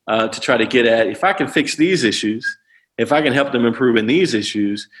to try to get at, if I can fix these issues, if I can help them improve in these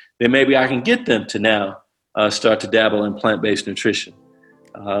issues, then maybe I can get them to now start to dabble in plant-based nutrition.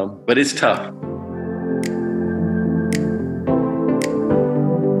 But it's tough.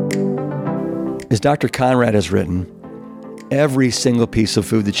 As Dr. Conrad has written, every single piece of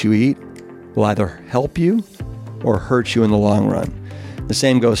food that you eat will either help you or hurt you in the long run. The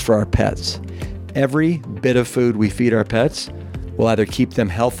same goes for our pets. Every bit of food we feed our pets will either keep them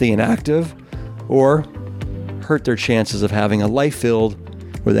healthy and active or hurt their chances of having a life filled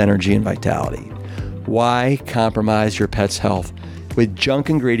with energy and vitality. Why compromise your pet's health with junk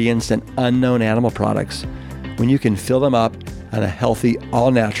ingredients and unknown animal products when you can fill them up on a healthy,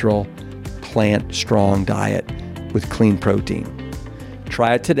 all-natural, plant-strong diet with clean protein?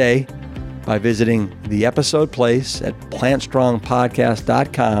 Try it today by visiting the episode place at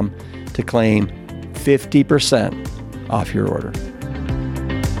plantstrongpodcast.com to claim 50% off your order.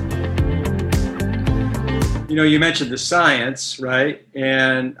 You know, you mentioned the science, right?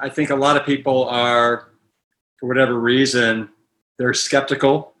 And I think a lot of people are, for whatever reason, they're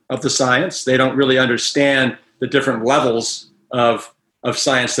skeptical of the science. They don't really understand the different levels of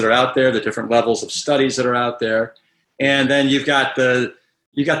science that are out there, the different levels of studies that are out there. And then you've got the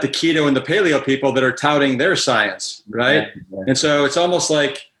keto and the paleo people that are touting their science, right? Yeah. And so it's almost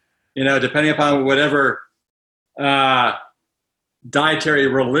like, you know, depending upon whatever dietary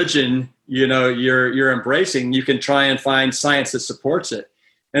religion, you know, you're embracing, you can try and find science that supports it.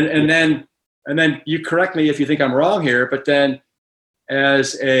 And then you correct me if you think I'm wrong here, but then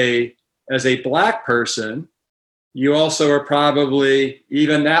as a Black person, you also are probably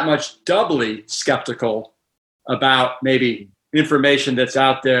even that much doubly skeptical about maybe information that's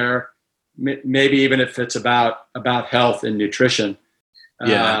out there, maybe even if it's about health and nutrition.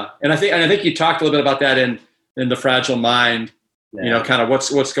 Yeah. And I think you talked a little bit about that in The Fragile Mind, you know, kind of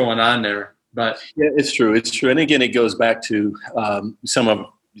what's going on there. But yeah, it's true. And again, it goes back to some of,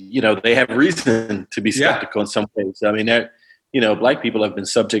 you know, they have reason to be skeptical in some cases. I mean, Black people have been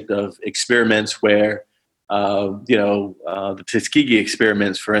subject of experiments where, the Tuskegee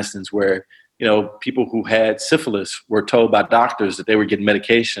experiments, for instance, where, you know, people who had syphilis were told by doctors that they were getting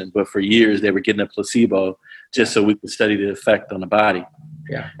medication, but for years they were getting a placebo just so we could study the effect on the body.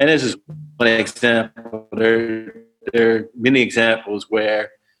 Yeah. And this is one example. There are many examples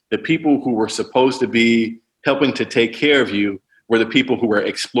where the people who were supposed to be helping to take care of you were the people who were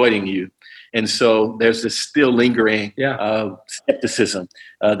exploiting you. And so there's this still lingering skepticism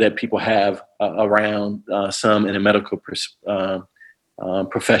that people have around some in the medical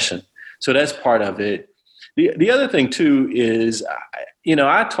profession. So that's part of it. The other thing, too, is, when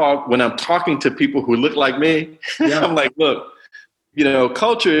I'm talking to people who look like me, I'm like, look, you know,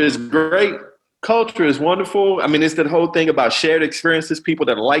 culture is great. Culture is wonderful. I mean, it's that whole thing about shared experiences, people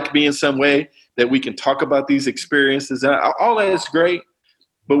that like me in some way, that we can talk about these experiences. And all that is great.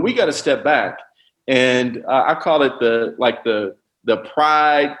 But we got to step back, and I call it the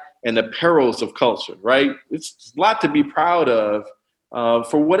pride and the perils of culture. Right? It's a lot to be proud of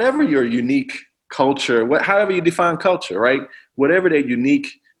for whatever your unique culture, however you define culture. Right? Whatever that unique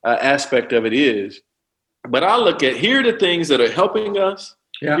aspect of it is. But I look at, here are the things that are helping us.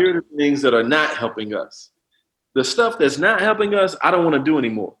 Yeah. Here are the things that are not helping us. The stuff that's not helping us, I don't want to do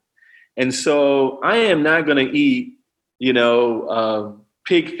anymore. And so I am not going to eat,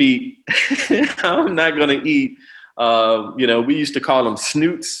 pig feet. I'm not going to eat, we used to call them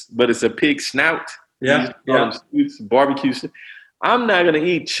snoots, but it's a pig snout. Yeah. Them snoots, barbecue. I'm not going to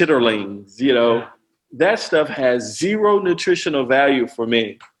eat chitterlings. That stuff has zero nutritional value for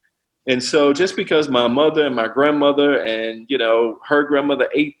me. And so just because my mother and my grandmother and, her grandmother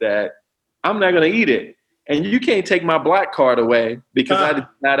ate that, I'm not going to eat it. And you can't take my Black card away because I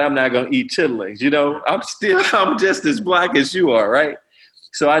decided I'm not going to eat chitterlings. I'm just as Black as you are, right?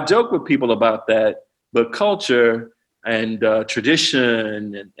 So I joke with people about that, but culture and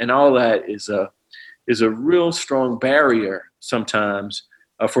tradition and all that is a real strong barrier sometimes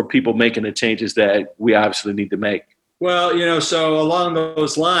for people making the changes that we obviously need to make. Well, so along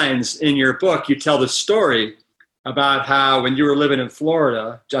those lines, in your book, you tell the story about how when you were living in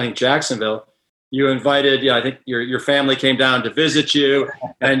Florida, I think Jacksonville, you invited, I think your family came down to visit you,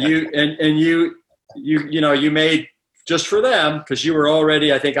 and you made just for them, because you were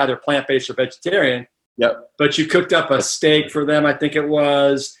already, I think, either plant-based or vegetarian. Yep. But you cooked up a steak for them, I think it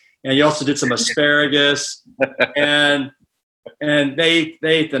was, and you also did some asparagus, and and they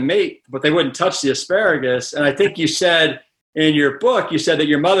ate the meat, but they wouldn't touch the asparagus. And I think you said in your book, you said that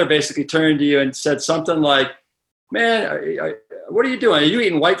your mother basically turned to you and said something like, man, what are you doing? Are you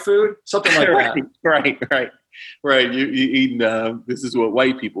eating white food? Something like that. Right. You eating, this is what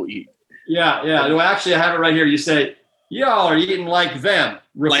white people eat. Yeah. Well, actually, I have it right here. You say, y'all are eating like them,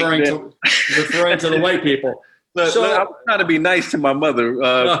 referring to the white people. Look, I'm trying to be nice to my mother.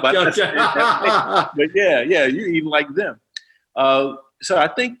 But yeah, you're eating like them. So I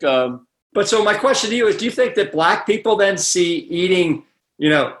think... But so my question to you is, do you think that black people then see eating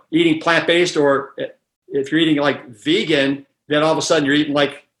plant-based, or if you're eating like vegan, then all of a sudden you're eating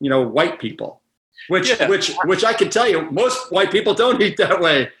like, white people, which I can tell you, most white people don't eat that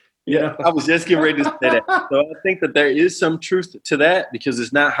way. Yeah, I was just getting ready to say that. So I think that there is some truth to that, because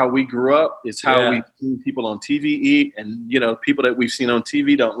it's not how we grew up. It's how we've seen people on TV eat, and, people that we've seen on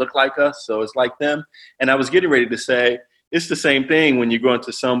TV don't look like us. So it's like them. And I was getting ready to say, it's the same thing when you go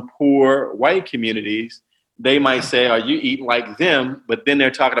into some poor white communities. They might say, are you eating like them? But then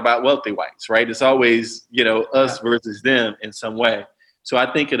they're talking about wealthy whites, right? It's always, us versus them in some way. So I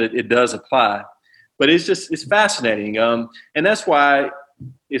think it does apply. But it's fascinating. And that's why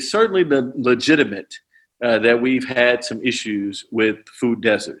it's certainly legitimate that we've had some issues with food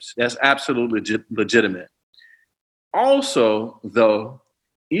deserts. That's absolutely legitimate. Also, though,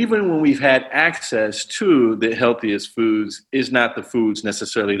 even when we've had access to the healthiest foods, is not the foods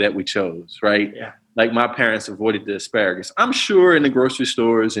necessarily that we chose, right? Yeah. Like my parents avoided the asparagus. I'm sure in the grocery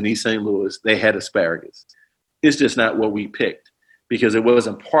stores in East St. Louis, they had asparagus. It's just not what we picked, because it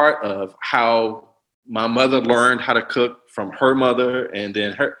wasn't part of how my mother learned how to cook from her mother, and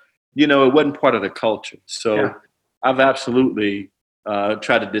then her, it wasn't part of the culture. So I've absolutely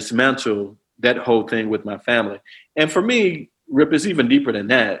tried to dismantle that whole thing with my family. And for me, Rip, is even deeper than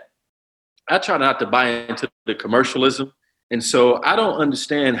that. I try not to buy into the commercialism. And so I don't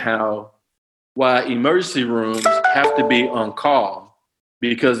understand why emergency rooms have to be on call,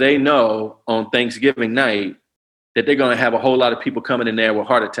 because they know on Thanksgiving night that they're going to have a whole lot of people coming in there with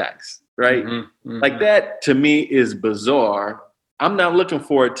heart attacks, right? Mm-hmm. Like that, to me, is bizarre. I'm not looking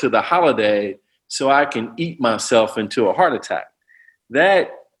forward to the holiday so I can eat myself into a heart attack.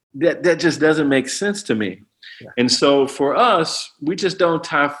 That just doesn't make sense to me. Yeah. And so for us, we just don't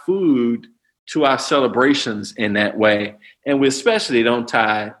tie food to our celebrations in that way. And we especially don't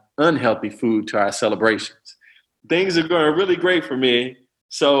tie unhealthy food to our celebrations. Things are going really great for me,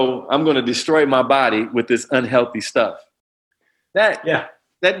 so I'm going to destroy my body with this unhealthy stuff. That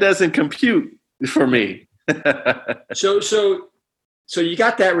doesn't compute for me. So you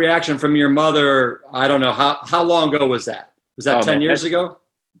got that reaction from your mother. I don't know how long ago was that? Was that 10 years ago?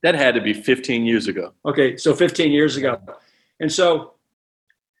 That had to be 15 years ago. Okay, so 15 years ago. And so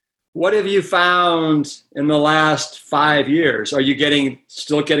what have you found in the last 5 years? Are you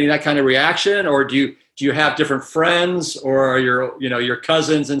still getting that kind of reaction, or do you have different friends, or are your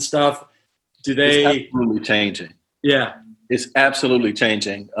cousins and stuff? It's absolutely changing. Yeah. It's absolutely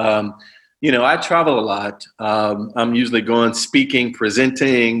changing. I travel a lot. I'm usually going speaking,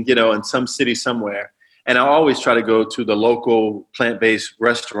 presenting, in some city somewhere. And I always try to go to the local plant-based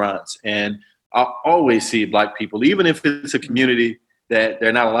restaurants, and I always see Black people, even if it's a community that there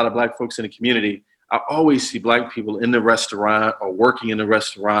are not a lot of Black folks in the community. I always see Black people in the restaurant or working in the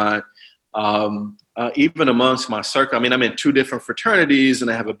restaurant, even amongst my circle. I mean, I'm in 2 different fraternities,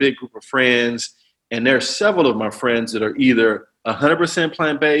 and I have a big group of friends, and there are several of my friends that are either 100%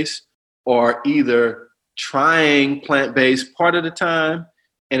 plant-based or either trying plant-based part of the time.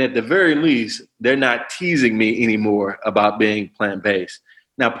 And at the very least, they're not teasing me anymore about being plant-based.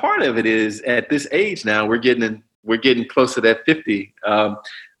 Now, part of it is at this age now, we're getting close to that 50.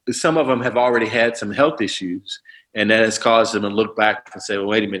 Some of them have already had some health issues, and that has caused them to look back and say, well,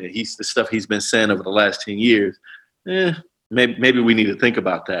 wait a minute, the stuff he's been saying over the last 10 years, maybe we need to think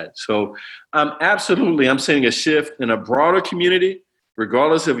about that. So I'm seeing a shift in a broader community,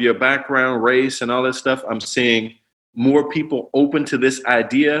 regardless of your background, race, and all that stuff. I'm seeing more people open to this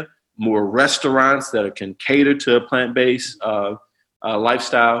idea, more restaurants that can cater to a plant-based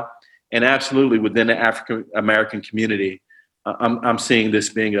lifestyle, and absolutely within the African American community, I'm seeing this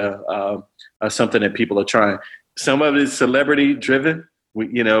being something that people are trying. Some of it is celebrity driven. We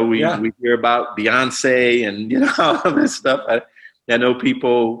hear about Beyonce and all this stuff. I know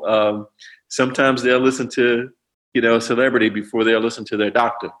people sometimes they'll listen to a celebrity before they'll listen to their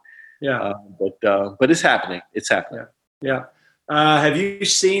doctor. Yeah. But it's happening. It's happening. Yeah. Have you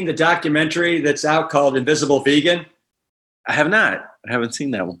seen the documentary that's out called Invisible Vegan? I have not. I haven't seen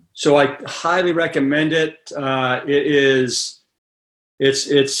that one. So I highly recommend it.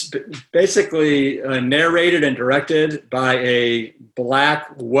 It's basically narrated and directed by a Black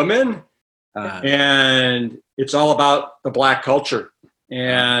woman, and it's all about the Black culture,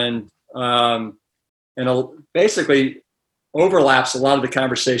 and basically overlaps a lot of the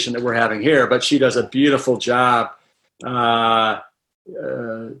conversation that we're having here. But she does a beautiful job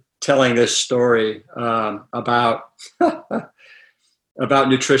telling this story about about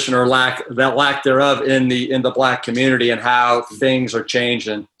nutrition, or lack thereof in the Black community, and how things are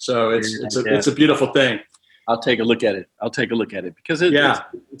changing. So it's a beautiful thing. I'll take a look at it. Because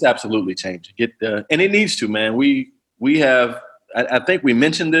it's absolutely changing. And it needs to, man. We have, I think we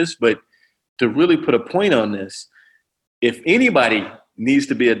mentioned this, but to really put a point on this, if anybody needs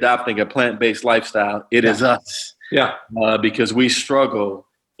to be adopting a plant-based lifestyle, it is us. Yeah. Because we struggle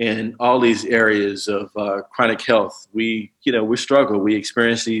in all these areas of chronic health. We struggle. We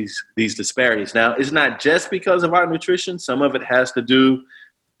experience these disparities. Now, it's not just because of our nutrition. Some of it has to do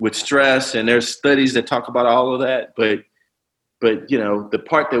with stress, and there's studies that talk about all of that. But the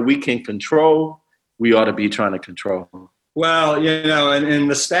part that we can control, we ought to be trying to control. Well, and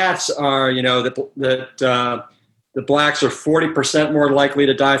the stats are, that the Blacks are 40% more likely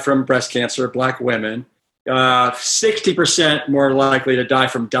to die from breast cancer, Black women. 60% more likely to die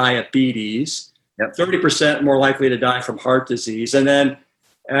from diabetes, 30% more likely to die from heart disease. And then,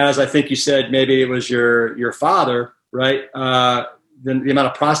 as I think you said, maybe it was your father, right? The amount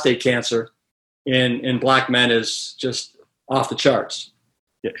of prostate cancer in Black men is just off the charts.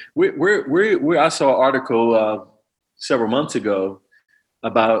 Yeah, I saw an article several months ago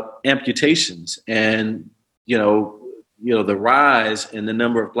about amputations, and the rise in the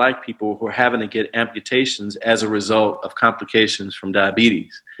number of Black people who are having to get amputations as a result of complications from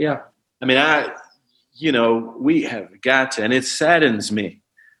diabetes. Yeah. I mean, we have got to, and it saddens me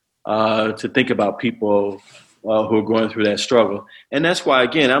to think about people who are going through that struggle. And that's why,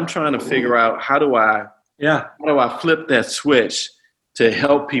 again, I'm trying to figure out how do I flip that switch to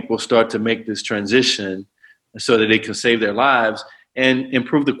help people start to make this transition so that they can save their lives and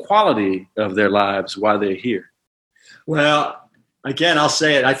improve the quality of their lives while they're here. Well, again, I'll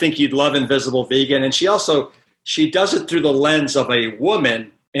say it. I think you'd love Invisible Vegan. And she does it through the lens of a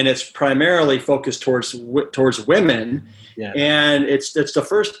woman, and it's primarily focused towards women. Yeah. And it's the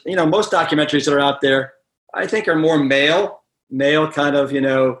first, most documentaries that are out there, I think, are more male kind of,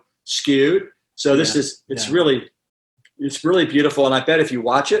 skewed. So it's really beautiful. And I bet if you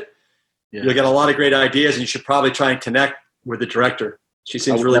watch it, you'll get a lot of great ideas, and you should probably try and connect with the director. She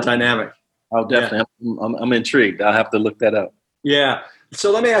seems really dynamic. Oh, definitely. Yeah. I'm intrigued. I'll have to look that up. Yeah.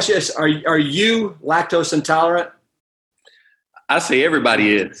 So let me ask you this. Are you lactose intolerant? I say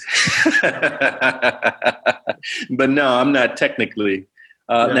everybody is. But no, I'm not technically.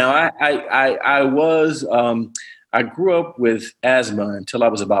 Now, I grew up with asthma until I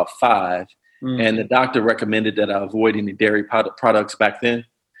was about 5. And the doctor recommended that I avoid any dairy products back then.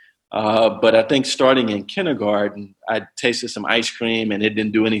 But I think starting in kindergarten, I tasted some ice cream and it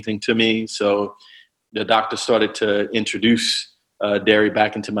didn't do anything to me. So the doctor started to introduce dairy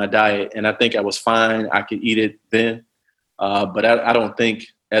back into my diet. And I think I was fine. I could eat it then. But I don't think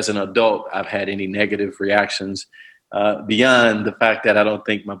as an adult I've had any negative reactions beyond the fact that I don't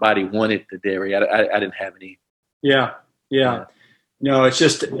think my body wanted the dairy. I didn't have any. Yeah. No, it's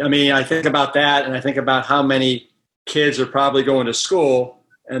just, I think about that, and I think about how many kids are probably going to school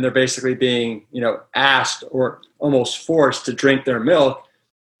and they're basically being, asked or almost forced to drink their milk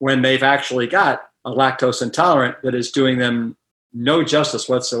when they've actually got a lactose intolerant that is doing them no justice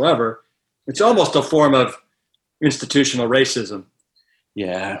whatsoever. It's almost a form of institutional racism.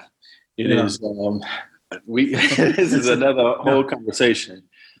 Yeah, it is. This is another whole conversation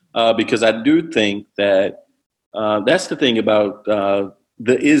because I do think that that's the thing about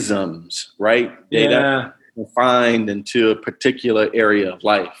the isms, right? They're confined into a particular area of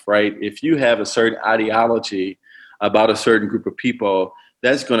life, right? If you have a certain ideology about a certain group of people,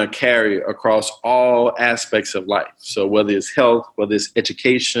 that's going to carry across all aspects of life. So whether it's health, whether it's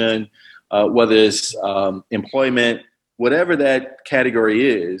education, whether it's employment, whatever that category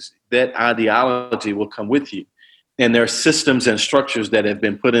is, that ideology will come with you. And there are systems and structures that have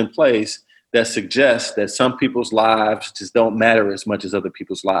been put in place that suggest that some people's lives just don't matter as much as other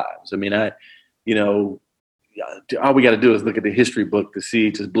people's lives. All we got to do is look at the history book to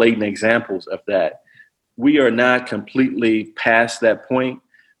see just blatant examples of that. We are not completely past that point.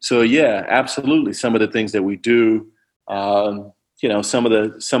 So yeah, absolutely. Some of the things that we do, some of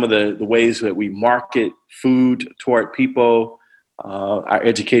the ways that we market food toward people, our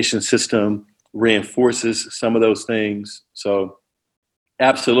education system reinforces some of those things. So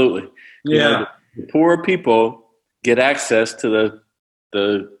absolutely. Yeah. The poor people get access to the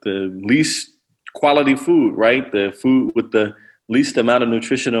the least quality food, right? The food with the least amount of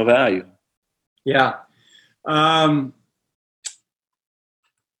nutritional value. Yeah.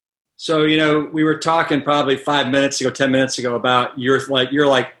 So, we were talking probably 5 minutes ago, 10 minutes ago about you're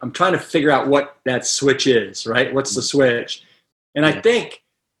like, I'm trying to figure out what that switch is, right? What's the switch? And I think,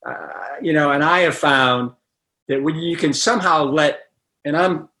 and I have found that when you can somehow and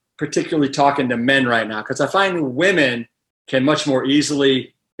I'm particularly talking to men right now, because I find women can much more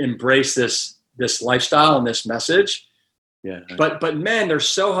easily embrace this lifestyle and this message. Yeah. But men, they're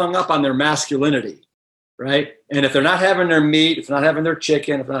so hung up on their masculinity, right? And if they're not having their meat, if they're not having their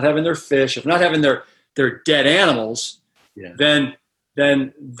chicken, if they're not having their fish, if they're not having their dead animals, then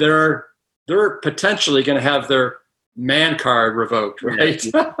they're potentially going to have their man card revoked, right?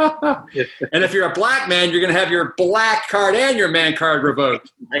 And if you're a black man, you're going to have your black card and your man card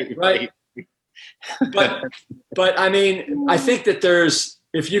revoked, right? But I mean, I think that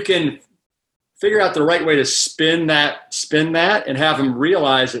if you can figure out the right way to spin that and have them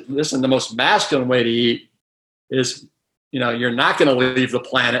realize that, listen, the most masculine way to eat is, you're not going to leave the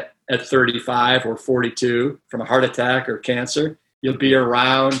planet at 35 or 42 from a heart attack or cancer. You'll be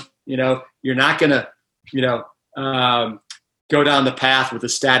around, you're not going to, go down the path with the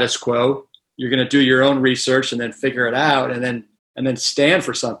status quo. You're going to do your own research and then figure it out and then stand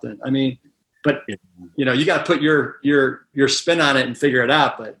for something. I mean, but you got to put your spin on it and figure it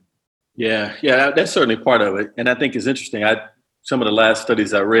out. But yeah, that's certainly part of it. And I think it's interesting. Some of the last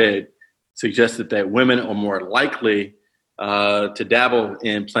studies I read suggested that women are more likely to dabble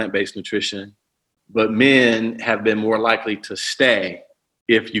in plant-based nutrition, but men have been more likely to stay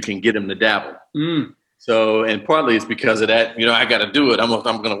if you can get them to dabble. So, and partly it's because of that. I got to do it. I'm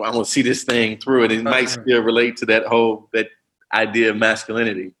gonna see this thing through, and it might still relate to that idea of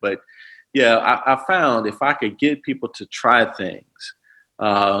masculinity. But yeah, I found if I could get people to try things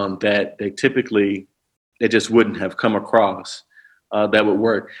that they just wouldn't have come across, that would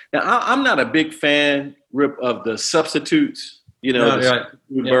work. Now, I'm not a big fan, Rip, of the substitutes,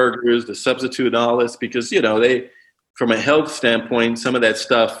 burgers, the substitute and all this, because, they, from a health standpoint, some of that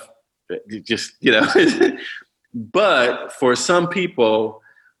stuff just, but for some people,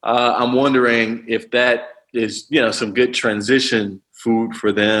 I'm wondering if that is, some good transition food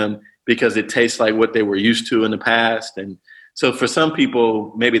for them because it tastes like what they were used to in the past. And so for some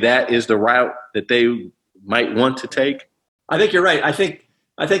people, maybe that is the route that they might want to take. I think you're right. I think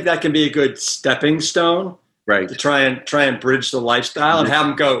that can be a good stepping stone, right, to try and bridge the lifestyle and have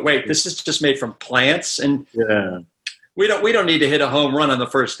them go, wait, this is just made from plants, and we don't need to hit a home run on the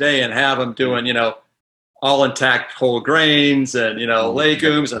first day and have them doing all intact whole grains and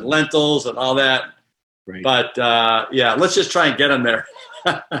legumes and lentils and all that. Right. But let's just try and get them there.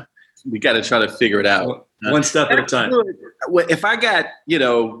 We got to try to figure it out one step at a time. If I got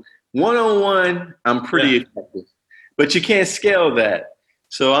one-on-one, I'm pretty effective, but you can't scale that.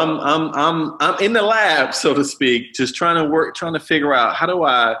 So I'm in the lab, so to speak, just trying to figure out how do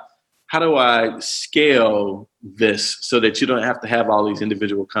I scale this so that you don't have to have all these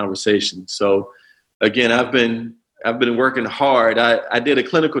individual conversations. So again, I've been working hard. I did a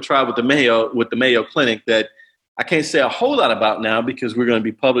clinical trial with the Mayo Clinic that I can't say a whole lot about now because we're going to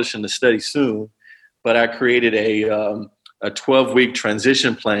be publishing the study soon. But I created a 12-week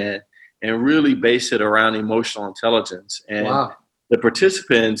transition plan and really based it around emotional intelligence. And the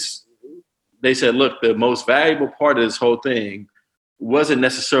participants, they said, look, the most valuable part of this whole thing wasn't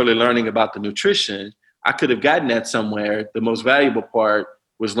necessarily learning about the nutrition. I could have gotten that somewhere. The most valuable part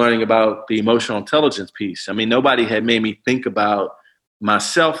was learning about the emotional intelligence piece. I mean, nobody had made me think about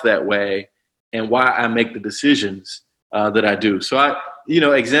myself that way and why I make the decisions that I do. So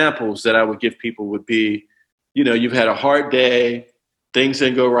examples that I would give people would be, you've had a hard day, things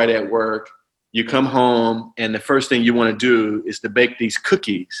didn't go right at work, you come home, and the first thing you want to do is to bake these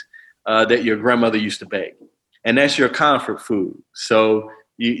cookies that your grandmother used to bake. And that's your comfort food. So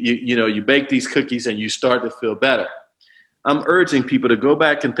you bake these cookies and you start to feel better. I'm urging people to go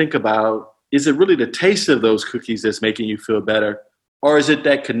back and think about, is it really the taste of those cookies that's making you feel better? Or is it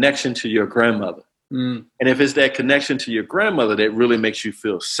that connection to your grandmother? And if it's that connection to your grandmother that really makes you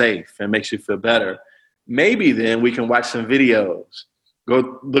feel safe and makes you feel better, maybe then we can watch some videos,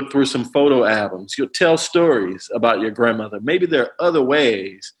 go look through some photo albums. You'll tell stories about your grandmother. Maybe there are other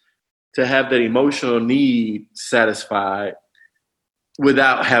ways to have that emotional need satisfied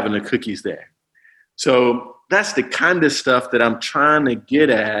without having the cookies there. So that's the kind of stuff that I'm trying to get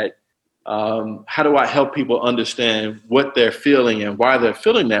at. How do I help people understand what they're feeling and why they're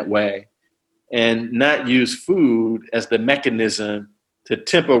feeling that way, and not use food as the mechanism to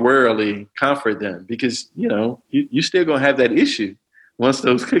temporarily comfort them? Because, you're still going to have that issue once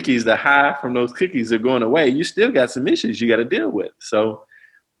those cookies, the high from those cookies are going away, you still got some issues you got to deal with. So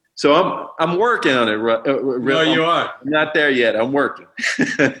I'm working on it. No, you are. I'm not there yet. I'm working.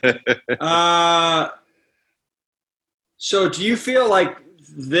 So do you feel like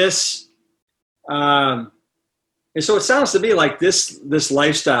this, and so it sounds to me like this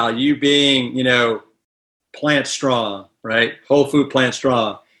lifestyle, you being, plant strong, right? Whole food plant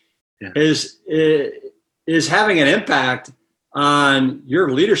strong, yeah. is having an impact on your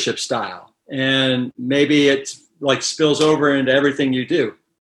leadership style. And maybe it's like spills over into everything you do.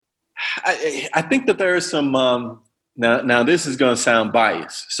 I think that there is some, now this is going to sound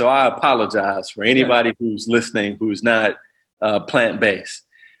biased, so I apologize for anybody who's listening who's not plant-based.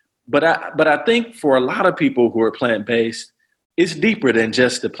 But I think for a lot of people who are plant-based, it's deeper than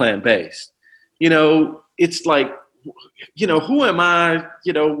just the plant-based. It's like, who am I?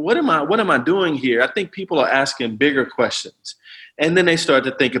 What am I doing here? I think people are asking bigger questions. And then they start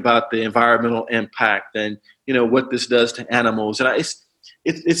to think about the environmental impact and, what this does to animals. And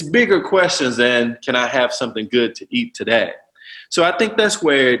it's bigger questions than, can I have something good to eat today? So I think that's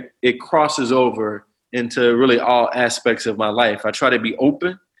where it crosses over into really all aspects of my life. I try to be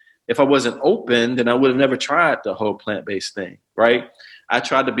open. If I wasn't open, then I would have never tried the whole plant-based thing, right? I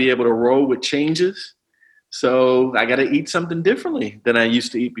tried to be able to roll with changes. So I got to eat something differently than I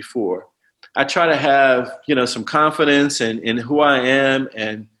used to eat before. I try to have, some confidence in who I am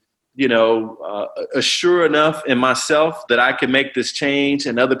and, assure enough in myself that I can make this change,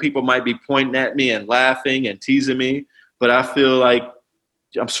 and other people might be pointing at me and laughing and teasing me, but I feel like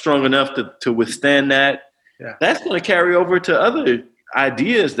I'm strong enough to withstand that. Yeah. That's going to carry over to other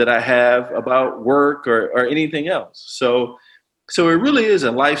ideas that I have about work or anything else. So it really is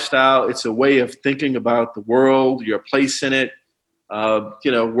a lifestyle. It's a way of thinking about the world, your place in it,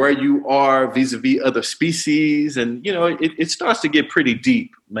 where you are vis-a-vis other species. And, it starts to get pretty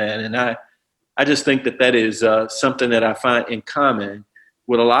deep, man. And I just think that is something that I find in common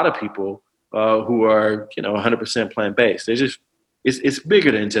with a lot of people who are, 100% plant-based. It's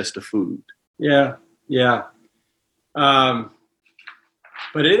bigger than just the food. Yeah. Yeah.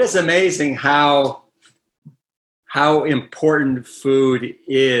 But it is amazing how important food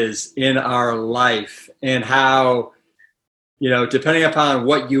is in our life, and how, depending upon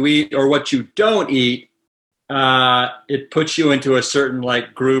what you eat or what you don't eat, it puts you into a certain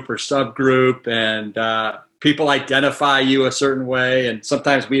group or subgroup, and people identify you a certain way. And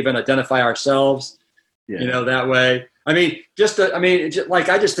sometimes we even identify ourselves, that way. I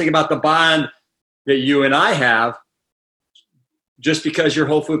just think about the bond that you and I have just because you're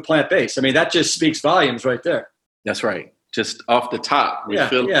whole food plant-based. That just speaks volumes right there. That's right. Just off the top, we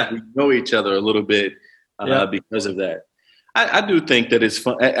feel like we know each other a little bit because of that. I do think that it's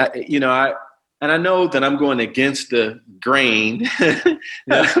fun. And I know that I'm going against the grain,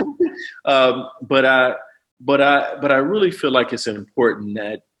 but I really feel like it's important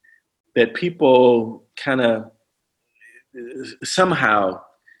that people kind of somehow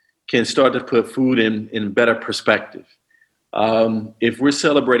can start to put food in better perspective. If we're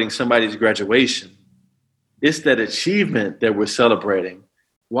celebrating somebody's graduation, it's that achievement that we're celebrating.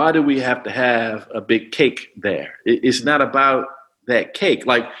 Why do we have to have a big cake there? It's not about that cake.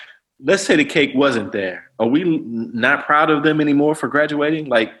 Let's say the cake wasn't there. Are we not proud of them anymore for graduating?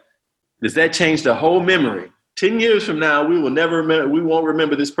 Does that change the whole memory? 10 years from now, we won't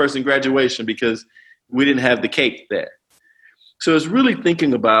remember this person's graduation because we didn't have the cake there. So it's really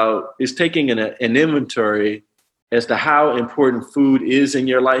taking an inventory as to how important food is in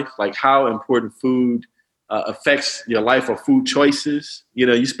your life, how important food affects your life or food choices.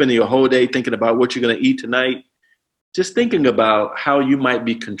 You spend your whole day thinking about what you're going to eat tonight. Just thinking about how you might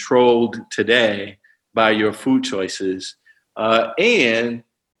be controlled today by your food choices and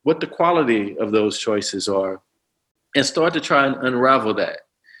what the quality of those choices are, and start to try and unravel that.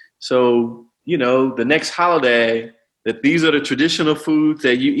 So, the next holiday, that these are the traditional foods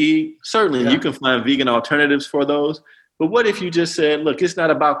that you eat. Certainly you can find vegan alternatives for those. But what if you just said, look, it's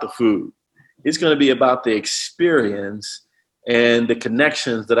not about the food. It's going to be about the experience and the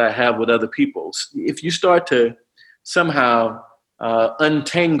connections that I have with other people. If you start to somehow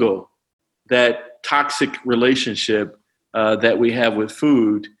untangle that toxic relationship that we have with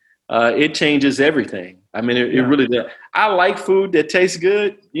food, it changes everything. It really does. I like food that tastes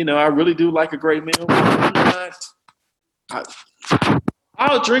good. I really do like a great meal.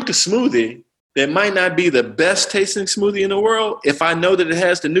 I'll drink a smoothie that might not be the best tasting smoothie in the world if I know that it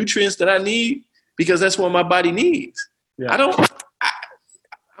has the nutrients that I need, because that's what my body needs. Yeah.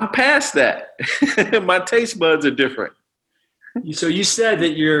 I'm past that. My taste buds are different. So you said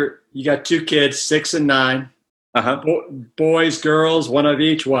that you got two kids, 6 and 9. Uh-huh. Boys, girls, one of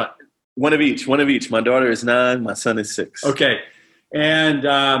each, what? One of each. My daughter is 9. My son is 6. Okay. And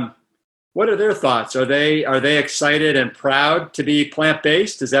what are their thoughts? Are they excited and proud to be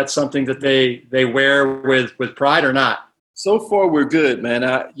plant-based? Is that something that they wear with pride or not? So far, we're good, man.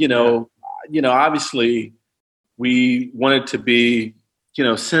 Obviously, we wanted to be,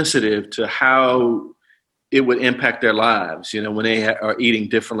 sensitive to how it would impact their lives, when they are eating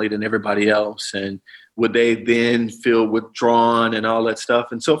differently than everybody else. And would they then feel withdrawn and all that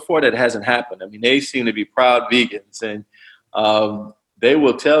stuff? And so far, that hasn't happened. I mean, they seem to be proud vegans, and they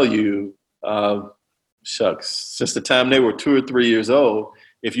will tell you, shucks, since the time they were 2 or 3 years old,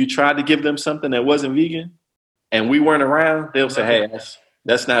 if you tried to give them something that wasn't vegan and we weren't around, they'll say, hey,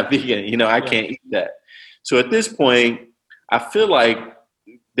 that's not vegan. I can't eat that. So at this point, I feel like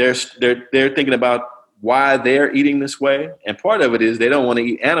they're thinking about why they're eating this way. And part of it is they don't want to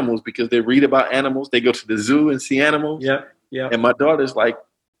eat animals because they read about animals. They go to the zoo and see animals. Yeah. And my daughter's like,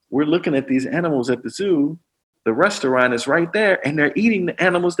 we're looking at these animals at the zoo. The restaurant is right there, and they're eating the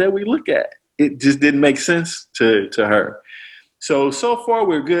animals that we look at. It just didn't make sense to her. So far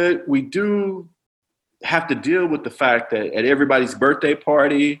we're good. We do have to deal with the fact that at everybody's birthday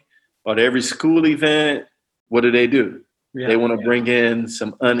party or at every school event, what do? Yeah, they want to bring in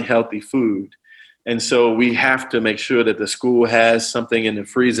some unhealthy food. And so we have to make sure that the school has something in the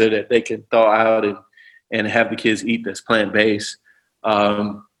freezer that they can thaw out and have the kids eat that's plant-based.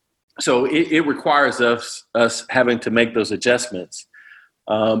 So it requires us having to make those adjustments.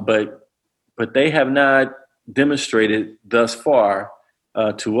 But they have not demonstrated thus far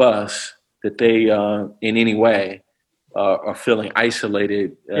to us that they in any way are feeling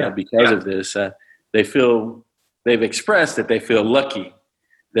isolated because of this. They've expressed that they feel lucky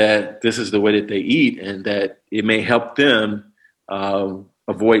that this is the way that they eat and that it may help them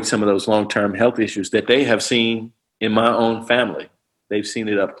avoid some of those long-term health issues that they have seen in my own family. They've seen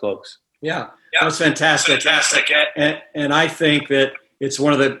it up close. Yeah. That's fantastic. And I think that it's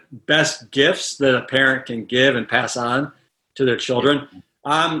one of the best gifts that a parent can give and pass on to their children.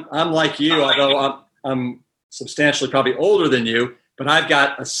 I'm like you, although I'm substantially probably older than you, but I've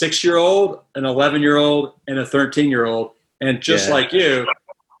got a 6-year-old, an 11-year-old, and a 13-year-old. And just like you,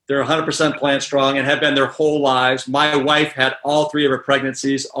 they're 100% plant strong and have been their whole lives. My wife had all 3 of her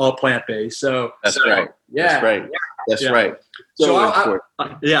pregnancies, all plant-based. That's right. Yeah. That's right. So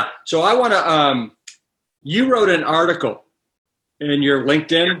I want to, you wrote an article in your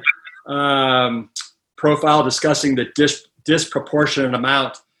LinkedIn profile discussing the disproportionate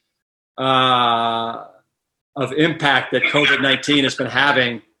amount of impact that COVID-19 has been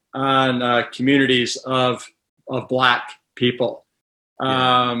having on communities of Black people.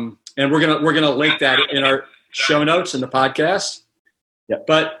 And we're gonna link that in our show notes in the podcast. Yeah.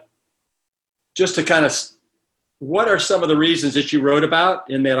 But just to kind of, what are some of the reasons that you wrote about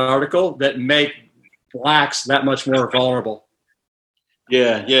in that article that make Blacks that much more vulnerable?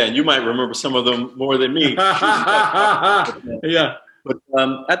 Yeah. You might remember some of them more than me. Yeah. But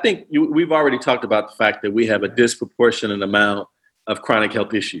I think we've already talked about the fact that we have a disproportionate amount of chronic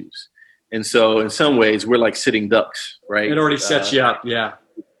health issues. And so in some ways, we're like sitting ducks, right? It already sets you up, yeah.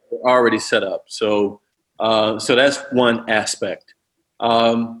 We're already set up. So that's one aspect.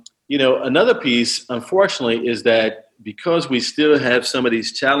 Another piece, unfortunately, is that because we still have some of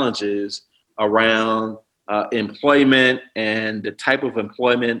these challenges around employment and the type of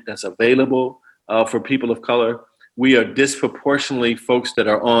employment that's available for people of color, we are disproportionately folks that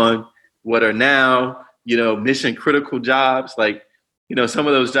are on what are now, mission critical jobs, like, some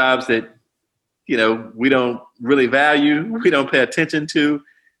of those jobs that, we don't really value, we don't pay attention to.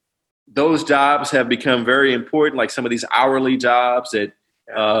 Those jobs have become very important, like some of these hourly jobs that,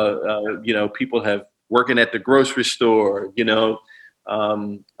 people have working at the grocery store,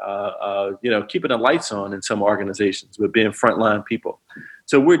 keeping the lights on in some organizations with being frontline people.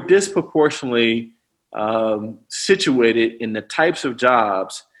 So we're disproportionately situated in the types of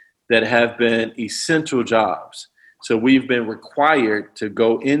jobs that have been essential jobs. So we've been required to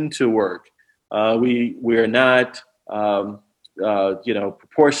go into work. We are not,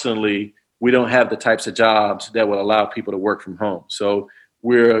 proportionally, we don't have the types of jobs that will allow people to work from home. So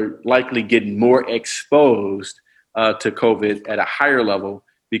we're likely getting more exposed to COVID at a higher level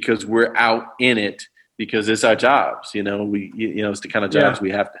because we're out in it because it's our jobs. It's the kind of jobs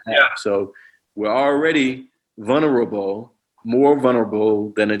we have to have. Yeah. So we're already vulnerable, more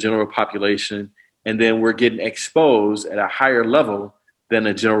vulnerable than the general population. And then we're getting exposed at a higher level than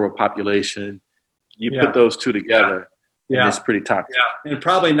the general population. You put those two together, and it's pretty toxic. Yeah. And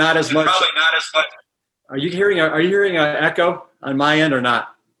probably not as much. Are you hearing an echo on my end or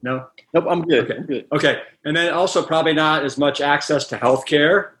not? No? Nope, I'm good. Okay. I'm good. Okay. And then also probably not as much access to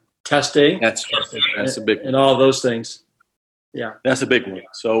healthcare, testing, That's a big one. and all those things. Yeah. That's a big one.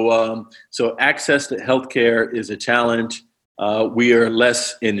 So access to healthcare is a challenge. We are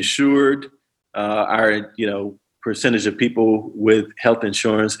less insured. Our percentage of people with health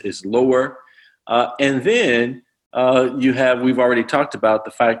insurance is lower. And then we've already talked about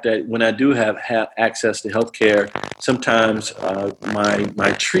the fact that when I do have access to healthcare, sometimes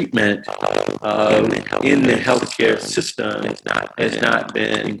my treatment in the healthcare system has not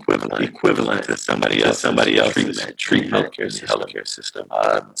been equivalent to somebody else's treatment in the healthcare system.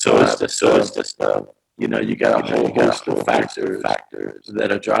 So it's just you got a whole host of factors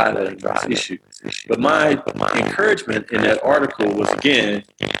that are driving this issue. But my encouragement in that article was, again,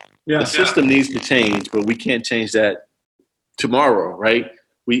 the system needs to change, but we can't change that tomorrow, right?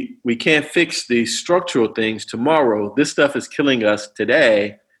 We can't fix the structural things tomorrow. This stuff is killing us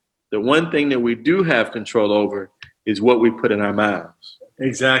today. The one thing that we do have control over is what we put in our mouths.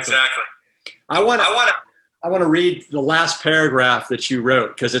 Exactly. I want to read the last paragraph that you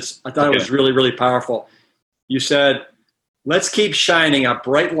wrote because I thought it was really, really powerful. You said, "Let's keep shining a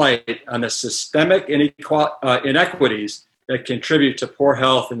bright light on the systemic inequities that contribute to poor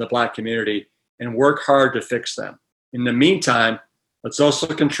health in the Black community and work hard to fix them. In the meantime, let's also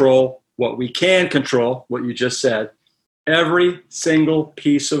control what we can control," what you just said. "Every single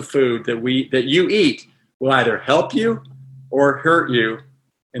piece of food that you eat will either help you or hurt you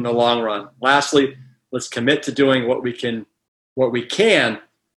in the long run. Lastly, let's commit to doing what we can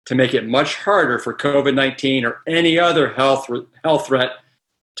to make it much harder for COVID-19 or any other health threat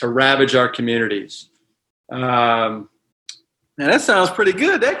to ravage our communities." Now that sounds pretty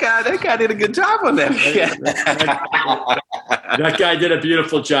good. That guy did a good job on that. That guy did a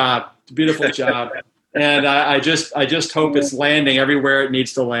beautiful job. And I just hope it's landing everywhere it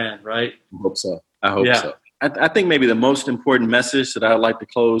needs to land, right? I hope so. I think maybe the most important message that I'd like to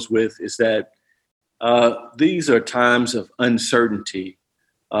close with is that these are times of uncertainty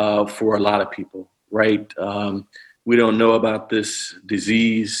for a lot of people, right? We don't know about this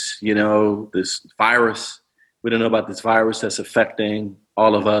disease, this virus. We don't know about this virus that's affecting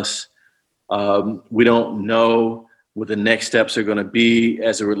all of us. We don't know what the next steps are going to be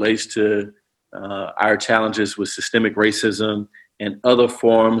as it relates to our challenges with systemic racism and other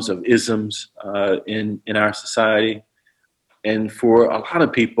forms of isms in our society. And for a lot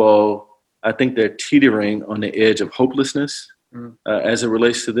of people, I think they're teetering on the edge of hopelessness as it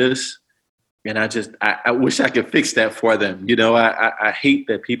relates to this. And I wish I could fix that for them. I hate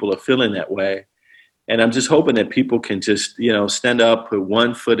that people are feeling that way. And I'm just hoping that people can just, stand up, put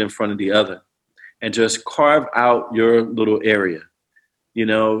one foot in front of the other and just carve out your little area.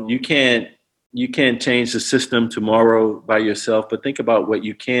 You can't change the system tomorrow by yourself, but think about what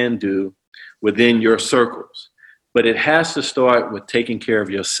you can do within your circles. But it has to start with taking care of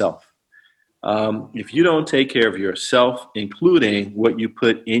yourself. If you don't take care of yourself, including what you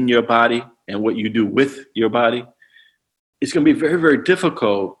put in your body and what you do with your body, it's going to be very, very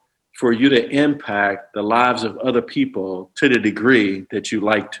difficult for you to impact the lives of other people to the degree that you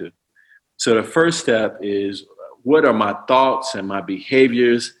like to. So the first step is, what are my thoughts and my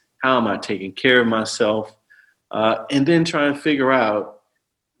behaviors? How am I taking care of myself? And then try and figure out,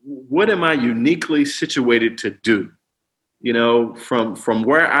 what am I uniquely situated to do? From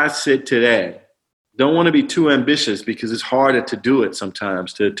where I sit today, don't want to be too ambitious because it's harder to do it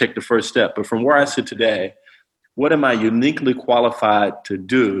sometimes, to take the first step. But from where I sit today, what am I uniquely qualified to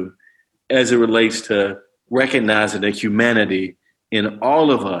do as it relates to recognizing the humanity in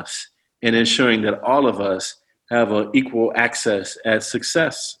all of us and ensuring that all of us have an equal access at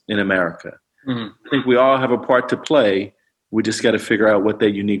success in America? Mm-hmm. I think we all have a part to play. We just got to figure out what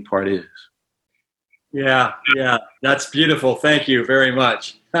that unique part is. Yeah, that's beautiful. Thank you very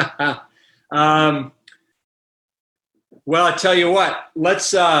much. Well, I tell you what,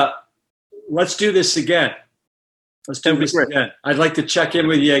 let's do this again. Again. I'd like to check in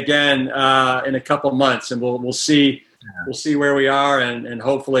with you again in a couple months, and we'll see where we are, and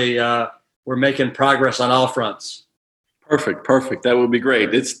hopefully we're making progress on all fronts. Perfect. That would be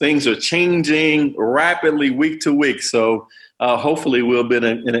great. Things are changing rapidly week to week, so hopefully we'll be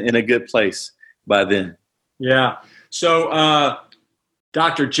in a good place by then. Yeah. So,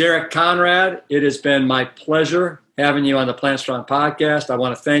 Dr. Jarik Conrad, it has been my pleasure having you on the Plant Strong podcast. I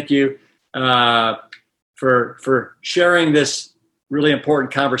want to thank you for sharing this really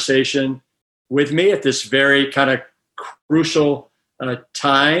important conversation with me at this very kind of crucial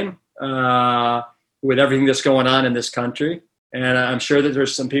time with everything that's going on in this country. And I'm sure that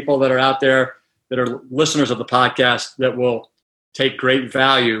there's some people that are out there that are listeners of the podcast that will take great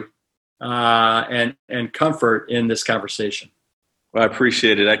value and comfort in this conversation. Well, I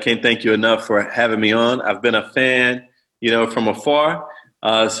appreciate it. I can't thank you enough for having me on. I've been a fan, from afar.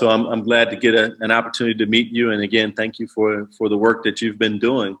 So I'm glad to get an opportunity to meet you. And again, thank you for the work that you've been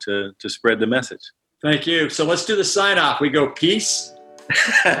doing to spread the message. Thank you. So let's do the sign off. We go peace.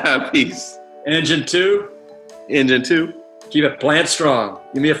 Peace. Engine 2. Engine 2. Keep it plant strong.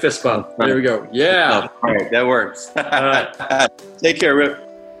 Give me a fist bump. There we go. Yeah. All right. That works. All right. Take care, Rip.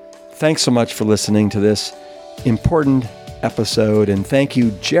 Thanks so much for listening to this important episode. And thank you,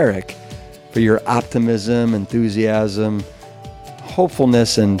 Jarik, for your optimism, enthusiasm,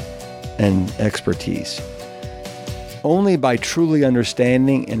 hopefulness, and expertise. Only by truly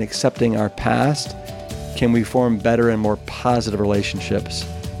understanding and accepting our past can we form better and more positive relationships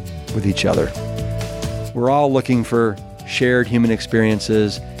with each other. We're all looking for shared human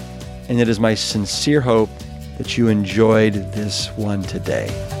experiences, and it is my sincere hope that you enjoyed this one today.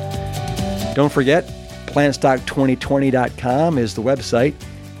 Don't forget, plantstock2020.com is the website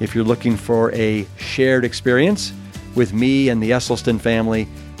if you're looking for a shared experience with me and the Esselstyn family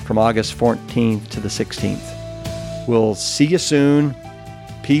from August 14th to the 16th. We'll see you soon.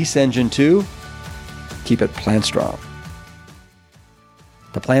 Peace, Engine 2. Keep it plant strong.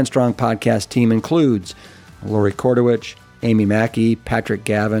 The Plant Strong podcast team includes Lori Kordowich, Amy Mackey, Patrick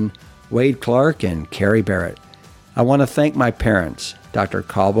Gavin, Wade Clark, and Carrie Barrett. I want to thank my parents, Dr.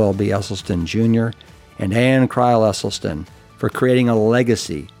 Caldwell B. Esselstyn Jr. and Ann Kryl Esselstyn, for creating a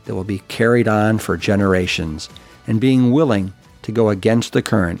legacy that will be carried on for generations and being willing to go against the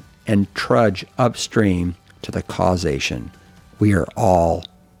current and trudge upstream to the causation. We are all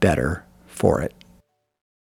better for it.